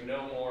 so there's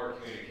no more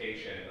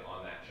communication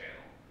on that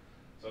channel.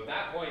 So at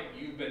that point,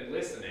 you've been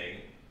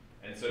listening,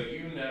 and so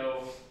you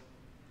know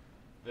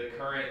the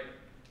current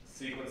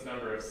sequence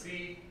number of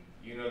C,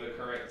 you know the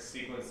current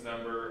sequence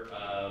number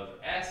of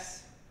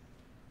S,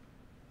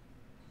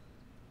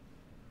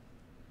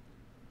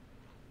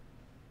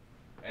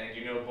 and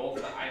you know both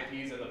the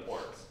IPs and the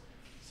ports.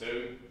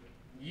 So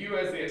you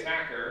as the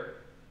attacker,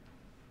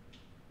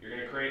 you're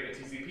going to create a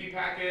TCP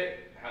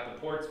packet, have the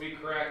ports be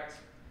correct.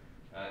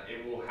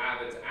 It will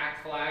have its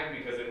ACK flag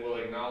because it will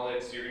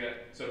acknowledge.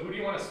 So who do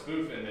you want to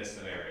spoof in this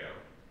scenario?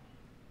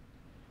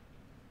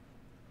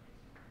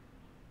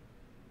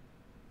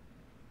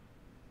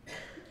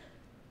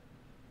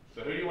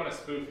 So who do you want to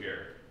spoof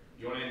here?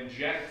 You want to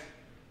inject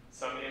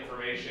some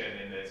information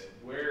in this.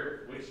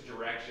 Which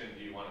direction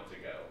do you want it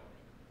to go?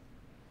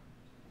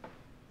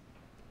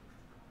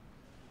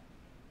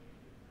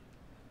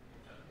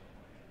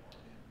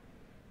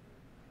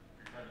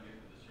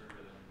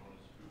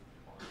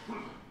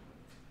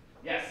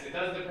 Yes, it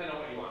does depend on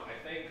what you want. I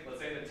think, let's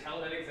say in the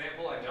Telnet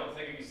example, I don't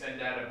think if you send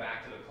data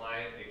back to the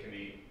client, it can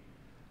be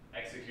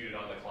executed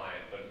on the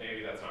client, but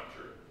maybe that's not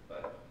true.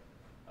 But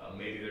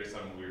maybe there's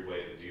some weird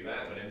way to do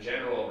that. But in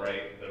general,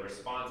 right, the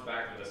response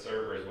back to the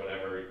server is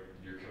whatever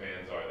your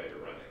commands are that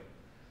you're running,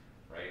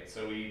 right?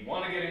 So we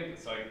want to get in,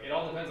 so it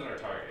all depends on our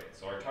target.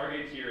 So our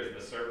target here is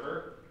the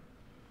server.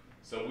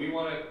 So we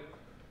want to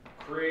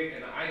create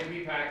an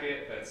IP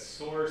packet that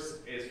source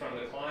is from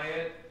the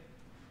client,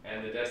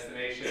 and the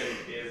destination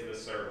is the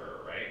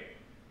server, right?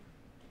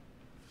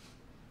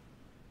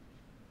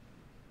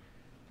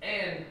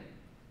 And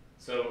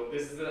so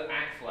this is the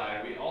ACK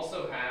flag.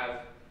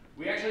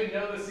 We actually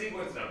know the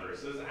sequence number,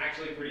 so this is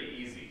actually pretty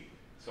easy.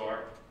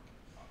 So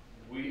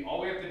all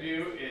we have to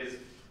do is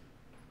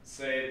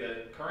say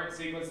the current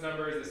sequence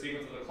number is the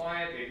sequence of the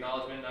client, the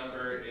acknowledgement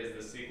number is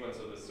the sequence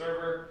of the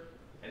server,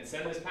 and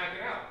send this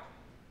packet out.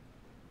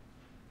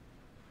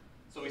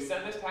 So we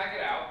send this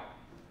packet out.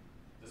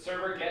 The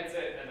server gets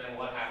it, and then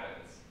what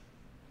happens?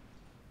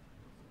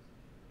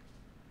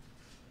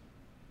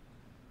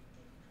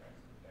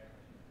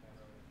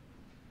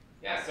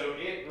 Yeah, so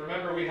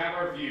remember we have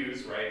our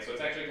views, right? So it's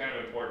actually kind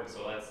of important,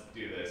 so let's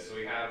do this. So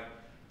we have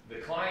the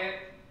client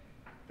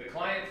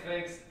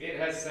thinks it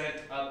has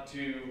sent up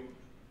to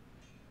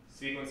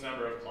sequence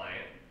number of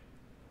client.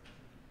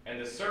 And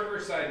the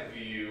server side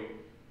view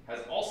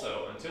has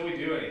also, until we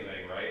do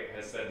anything, right,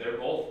 has said they're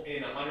both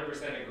in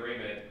 100%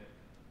 agreement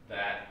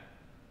that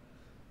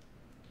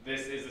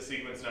this is the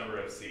sequence number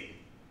of C,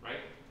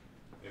 right?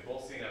 They've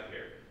both seen up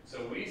here.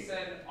 So we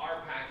send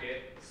our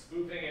packet,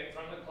 spoofing it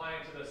from the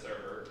client to the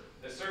server.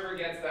 The server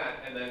gets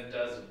that and then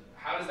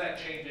how does that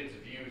change its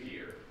view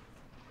here?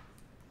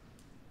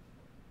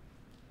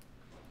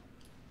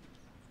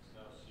 It's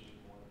now seeing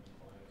more than the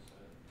client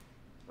said.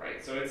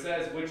 Right, so it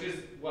says, which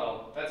is,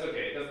 well, that's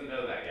okay, it doesn't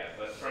know that yet,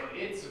 but from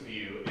its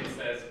view, it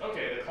says,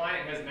 okay, the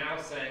client has now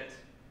sent,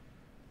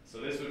 so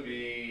this would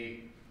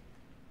be,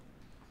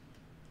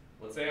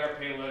 let's say our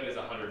payload is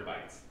 100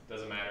 bytes.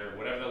 Doesn't matter,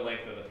 whatever the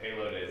length of the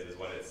payload is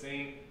what it's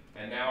seeing.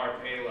 And now our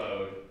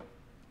payload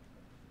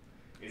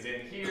is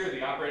in here.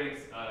 The operating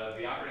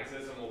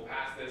system will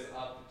pass this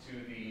up to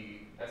the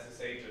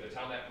SSH or the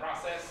telnet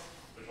process,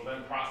 which will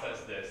then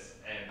process this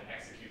and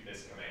execute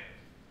this command.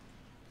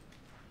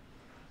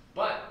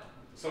 But,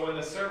 so when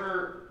the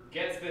server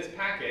gets this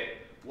packet,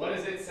 what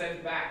does it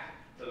send back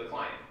to the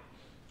client?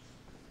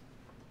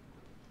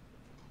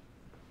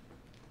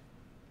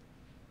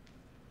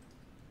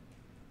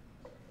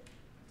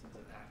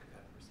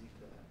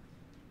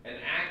 An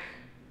ACK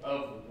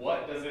of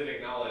what does it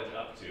acknowledge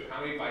up to?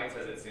 How many bytes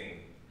has it seen?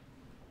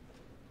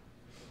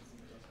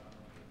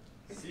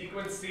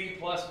 Sequence C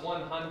plus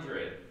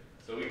 100.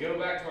 So we go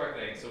back to our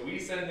thing. So we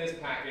send this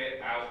packet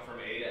out from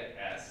A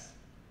to S.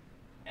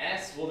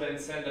 S will then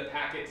send a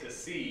packet to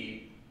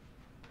C,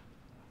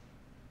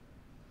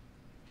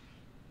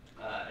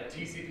 a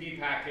TCP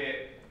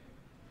packet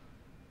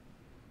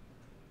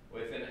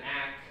with an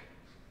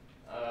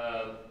ACK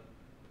of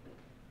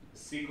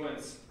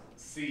sequence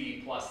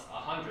C plus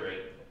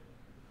 100.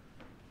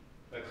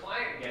 The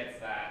client gets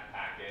that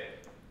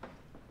packet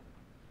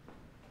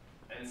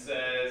and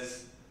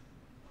says,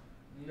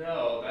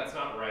 no, that's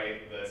not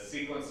right. The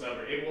sequence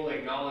number, it will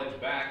acknowledge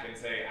back and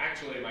say,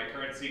 actually, my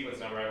current sequence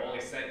number, I've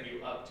only sent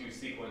you up to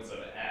sequence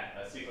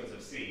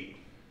of C.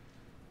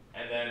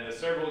 And then the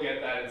server will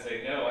get that and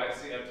say, no, I've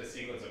seen up to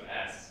sequence of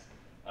S,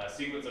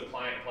 sequence of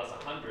client plus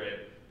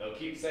 100. They'll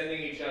keep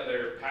sending each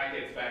other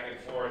packets back and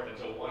forth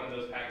until one of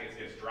those packets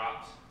gets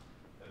dropped.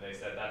 And they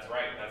said, that's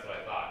right, that's what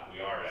I thought.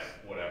 We are at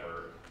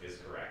whatever is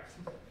correct.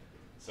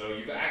 So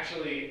you've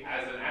actually,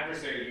 as an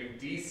adversary,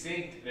 you've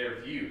desynced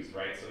their views,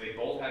 right? So they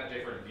both have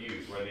different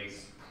views where the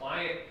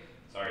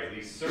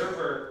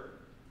server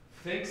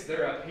thinks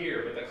they're up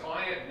here, but the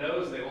client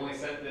knows they've only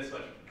sent this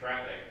much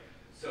traffic.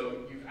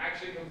 So you've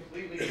actually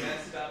completely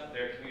messed up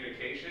their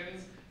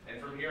communications,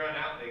 and from here on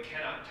out, they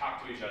cannot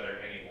talk to each other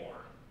anymore.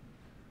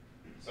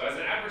 So as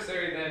an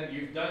adversary, then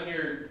you've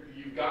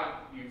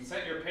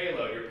sent your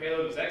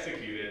payload is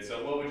executed,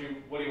 so what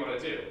do you want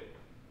to do?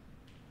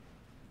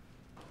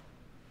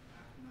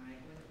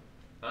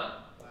 Huh?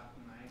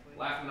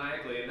 Laugh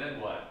maniacally, and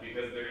then what?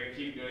 Because they're going to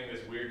keep doing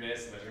this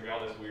weirdness, and there's going to be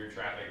all this weird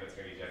traffic that's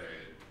going to be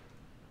generated.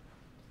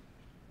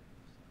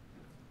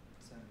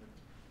 Send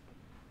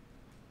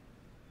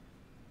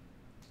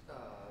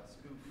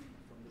spoof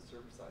from the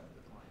server side to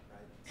the client,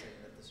 right? Saying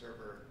that the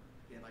server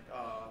being like,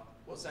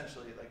 well,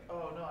 essentially like,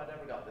 oh no, I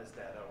never got this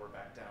data. We're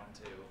back down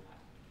to.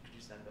 Could you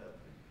send a?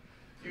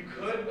 You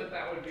could, but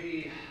that would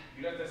be,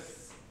 you'd have to.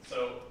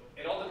 So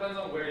it all depends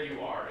on where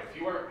you are. If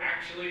you are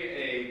actually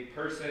a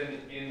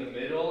person in the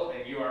middle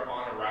and you are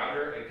on a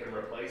router and can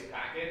replace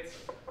packets,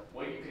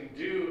 what you can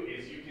do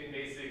is you can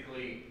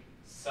basically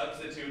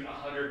substitute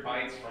 100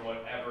 bytes from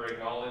whatever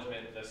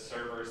acknowledgement the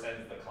server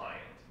sends the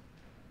client.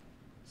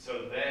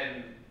 So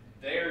then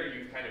there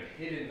you've kind of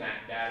hidden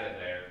that data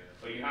there,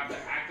 but you have to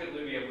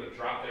actively be able to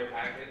drop their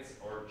packets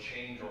or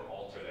change or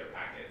alter their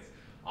packets.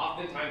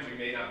 Oftentimes you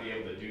may not be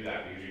able to do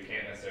that because you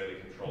can't necessarily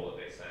control what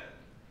they send.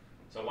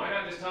 So why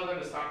not just tell them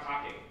to stop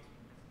talking?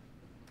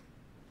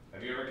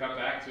 Have you ever come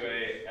back to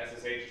a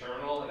SSH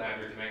terminal and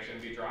have your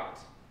connection be dropped?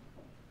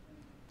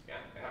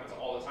 Yeah, it happens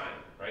all the time,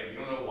 right? You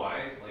don't know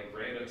why, like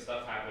random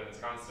stuff happens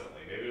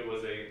constantly. Maybe it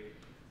was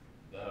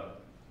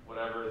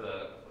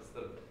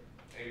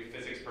maybe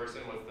physics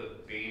person with the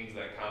beams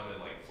that come and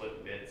like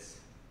flip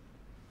bits,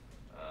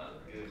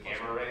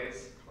 gamma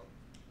rays.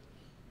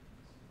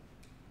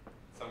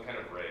 Some kind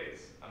of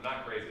rays. I'm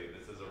not crazy,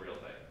 this is a real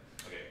thing.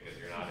 Okay, because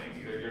you're nodding.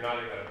 Either you're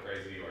nodding that I'm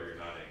crazy or you're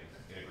nodding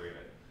in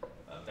agreement.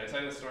 Did I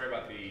tell you the story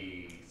about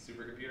the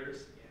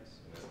supercomputers? Yes.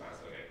 In this class?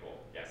 Okay,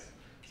 cool. Yes.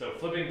 So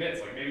flipping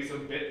bits, like maybe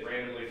some bit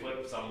randomly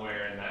flipped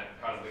somewhere and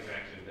that caused the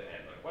connection to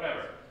end, like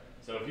whatever.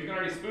 So if you can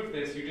already spoof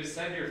this, you just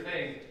send your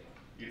thing,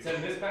 you'd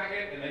send this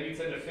packet and then you'd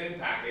send a fin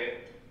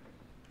packet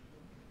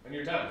and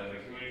you're done, and the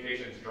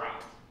communication's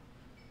dropped,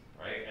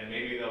 right? And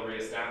maybe they'll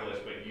reestablish,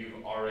 but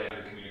you've already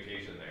had your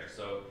communication there.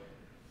 So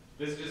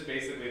this is just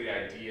basically the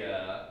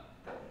idea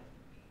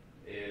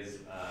is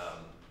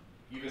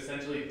you've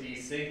essentially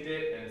desynced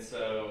it, and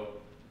so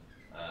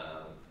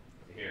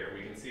here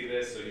we can see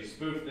this. So you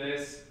spoof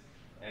this,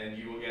 and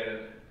you will get an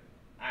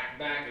ACK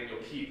back, and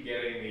you'll keep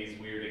getting these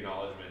weird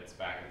acknowledgments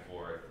back and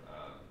forth.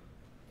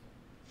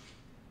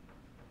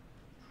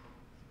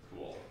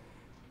 Cool.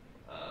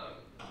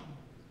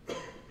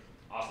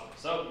 Awesome.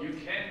 So you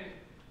can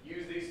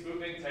use these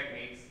spoofing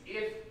techniques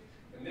if,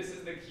 and this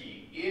is the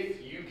key,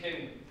 if you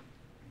can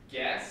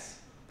guess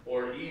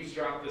or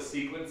eavesdrop the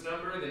sequence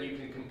number, then you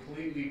can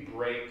completely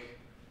break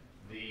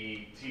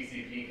the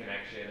TCP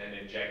connection and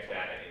inject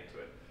data into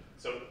it.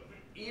 So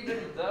even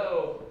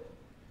though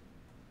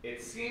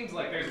it seems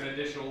like there's an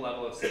additional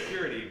level of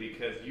security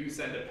because you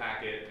send a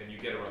packet and you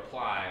get a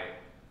reply,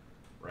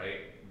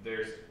 right?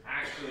 There's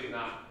actually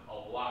not a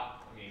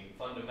lot, I mean,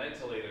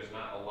 fundamentally there's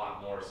not a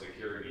lot more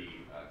security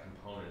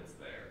components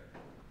there.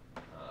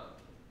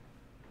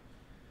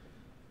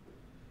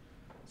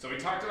 So we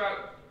talked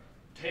about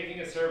taking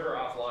a server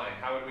offline.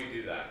 How would we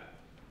do that?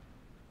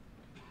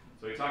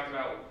 So we talked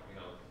about,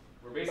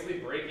 we're basically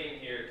breaking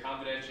here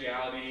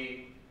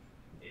confidentiality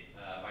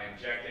by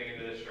injecting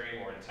into the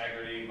stream, or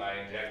integrity by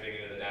injecting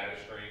into the data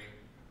stream,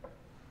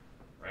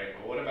 right?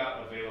 But what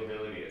about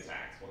availability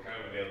attacks? What kind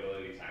of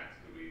availability attacks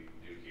could we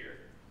do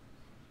here?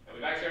 And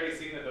we've actually already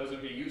seen that those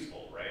would be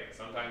useful, right?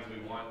 Sometimes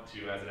we want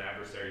to, as an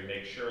adversary,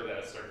 make sure that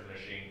a certain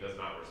machine does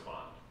not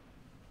respond.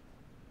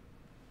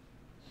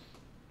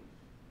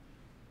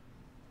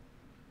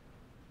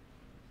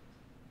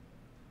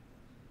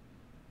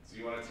 So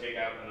you want to take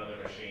out another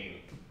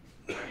machine.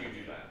 How do you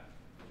do that?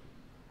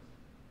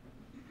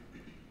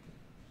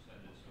 Send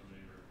it so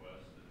many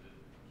requests that it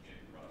can't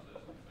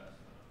process it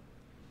fast enough.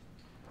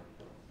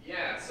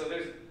 Yeah, so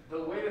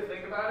the way to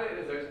think about it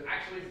is there's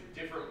actually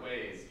different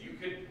ways. You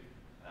could,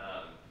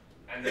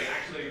 and they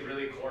actually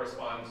really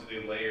correspond to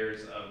the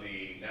layers of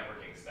the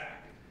networking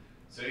stack.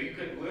 So you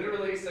could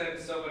literally send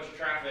so much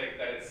traffic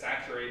that it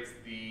saturates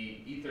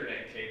the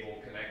Ethernet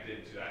cable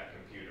connected to that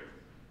computer.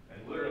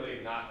 And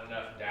literally not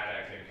enough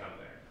data can come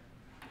there.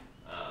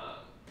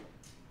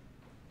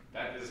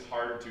 That is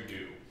hard to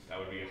do. That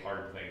would be a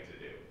hard thing to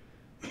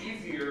do.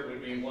 Easier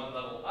would be one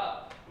level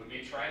up, would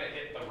be try to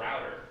hit the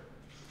router.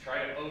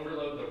 Try to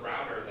overload the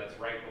router that's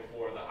right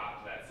before the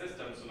hop to that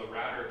system so the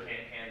router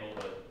can't handle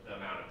the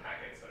amount of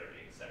packets that are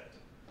being sent.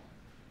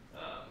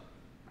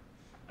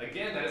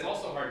 Again, that is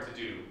also hard to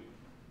do.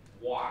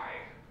 Why?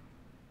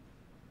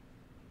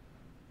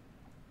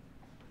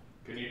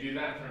 Can you do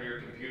that from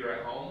your computer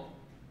at home?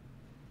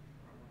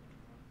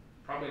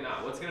 Probably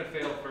not. What's going to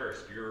fail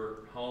first,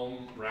 your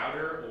home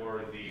router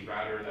or the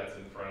router that's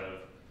in front of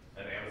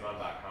an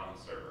Amazon.com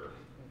server?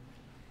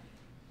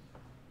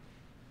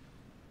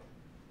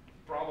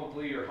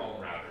 Probably your home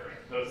router.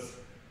 Those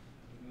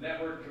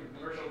network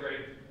commercial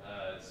grade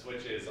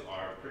switches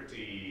are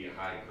pretty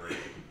high grade.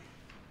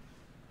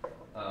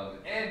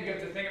 And you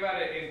have to think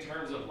about it in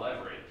terms of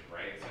leverage,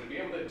 right? So to be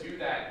able to do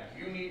that,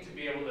 you need to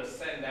be able to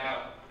send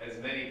out as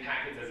many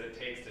packets as it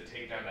takes to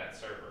take down that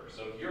server.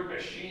 So if your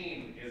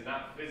machine is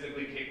not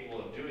physically capable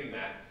of doing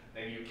that,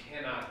 then you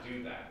cannot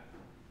do that,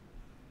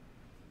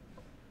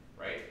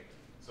 right?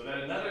 So then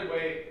another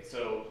way,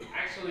 so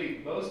actually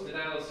most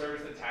denial of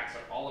service attacks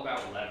are all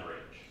about leverage.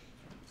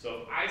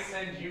 So if I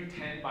send you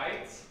 10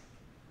 bytes,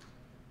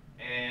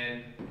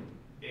 and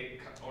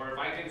or if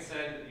I can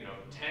send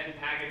 10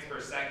 packets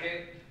per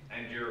second,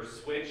 and your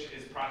switch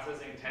is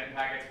processing 10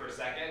 packets per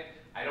second,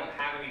 I don't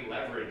have any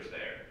leverage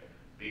there.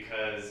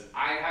 Because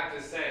I have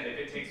to send, if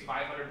it takes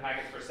 500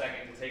 packets per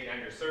second to take down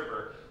your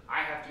server, I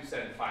have to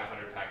send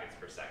 500 packets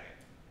per second,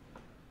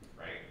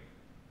 right?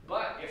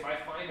 But if I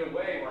find a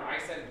way where I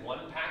send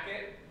 1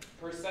 packet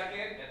per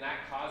second and that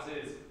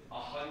causes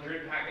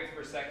 100 packets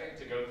per second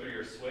to go through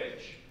your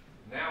switch,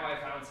 now I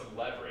found some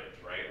leverage,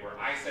 right? Where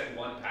I send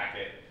 1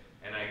 packet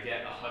and I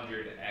get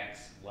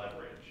 100x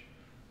leverage.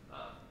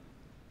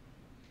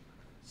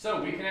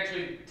 So we can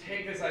actually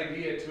take this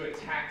idea to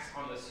attacks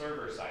on the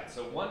server side.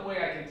 So one way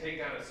I can take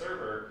down a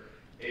server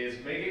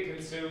is make it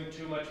consume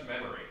too much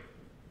memory,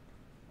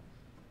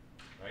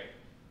 right?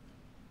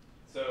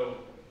 So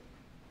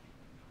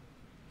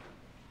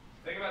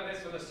think about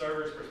this from the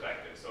server's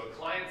perspective. So a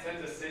client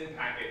sends a SYN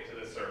packet to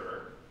the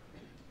server.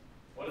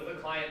 What does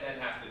the client then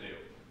have to do?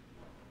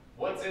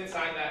 What's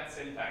inside that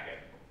SYN packet?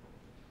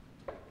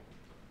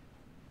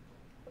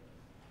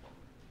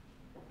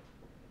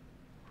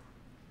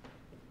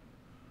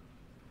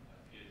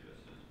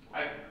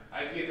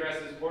 IP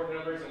addresses, port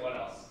numbers, and what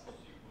else?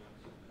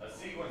 A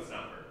sequence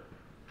number.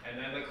 And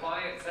then the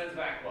client sends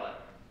back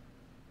what?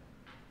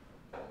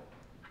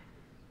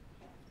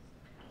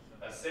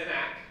 A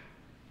SYN-ACK.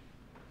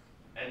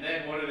 And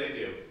then what do they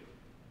do?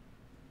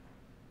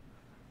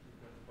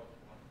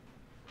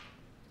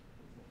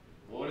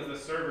 Well, what does the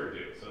server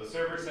do? So the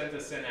server sends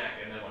a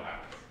SYN-ACK, and then what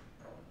happens?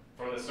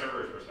 From the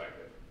server's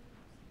perspective.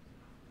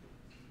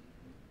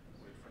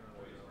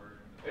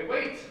 They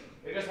wait.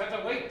 They just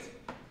have to wait.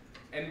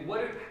 And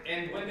when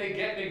they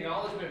get the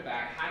acknowledgement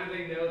back, how do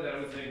they know that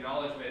it was an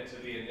acknowledgement to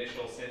the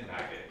initial SYN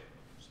packet?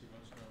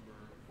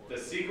 The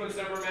sequence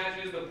number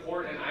matches the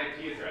port and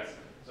IP address.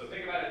 So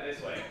think about it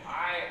this way.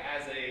 I,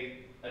 as a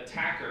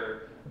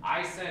attacker,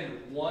 I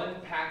send 1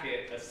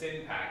 packet, a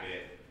SYN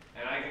packet,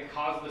 and I can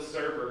cause the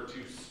server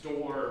to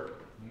store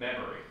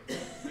memory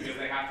because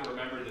they have to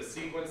remember the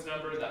sequence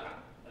number, the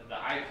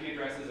IP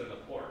addresses, and the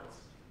ports.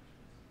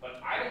 But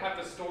I don't have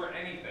to store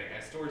anything. I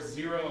store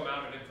 0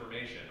 amount of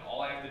information. All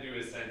I have to do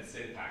is send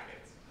SYN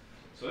packets.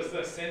 So this is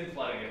a SYN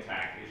flooding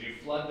attack. Is you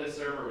flood the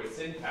server with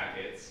SYN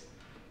packets,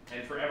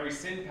 And for every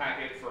SYN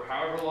packet, for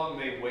however long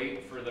they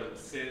wait for the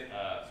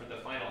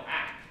final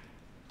act,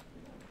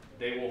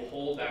 they will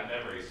hold that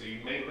memory. So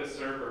you make the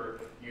server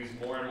use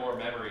more and more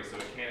memory so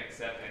it can't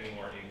accept any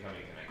more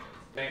incoming connections.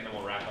 And then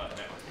we'll wrap up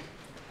networking.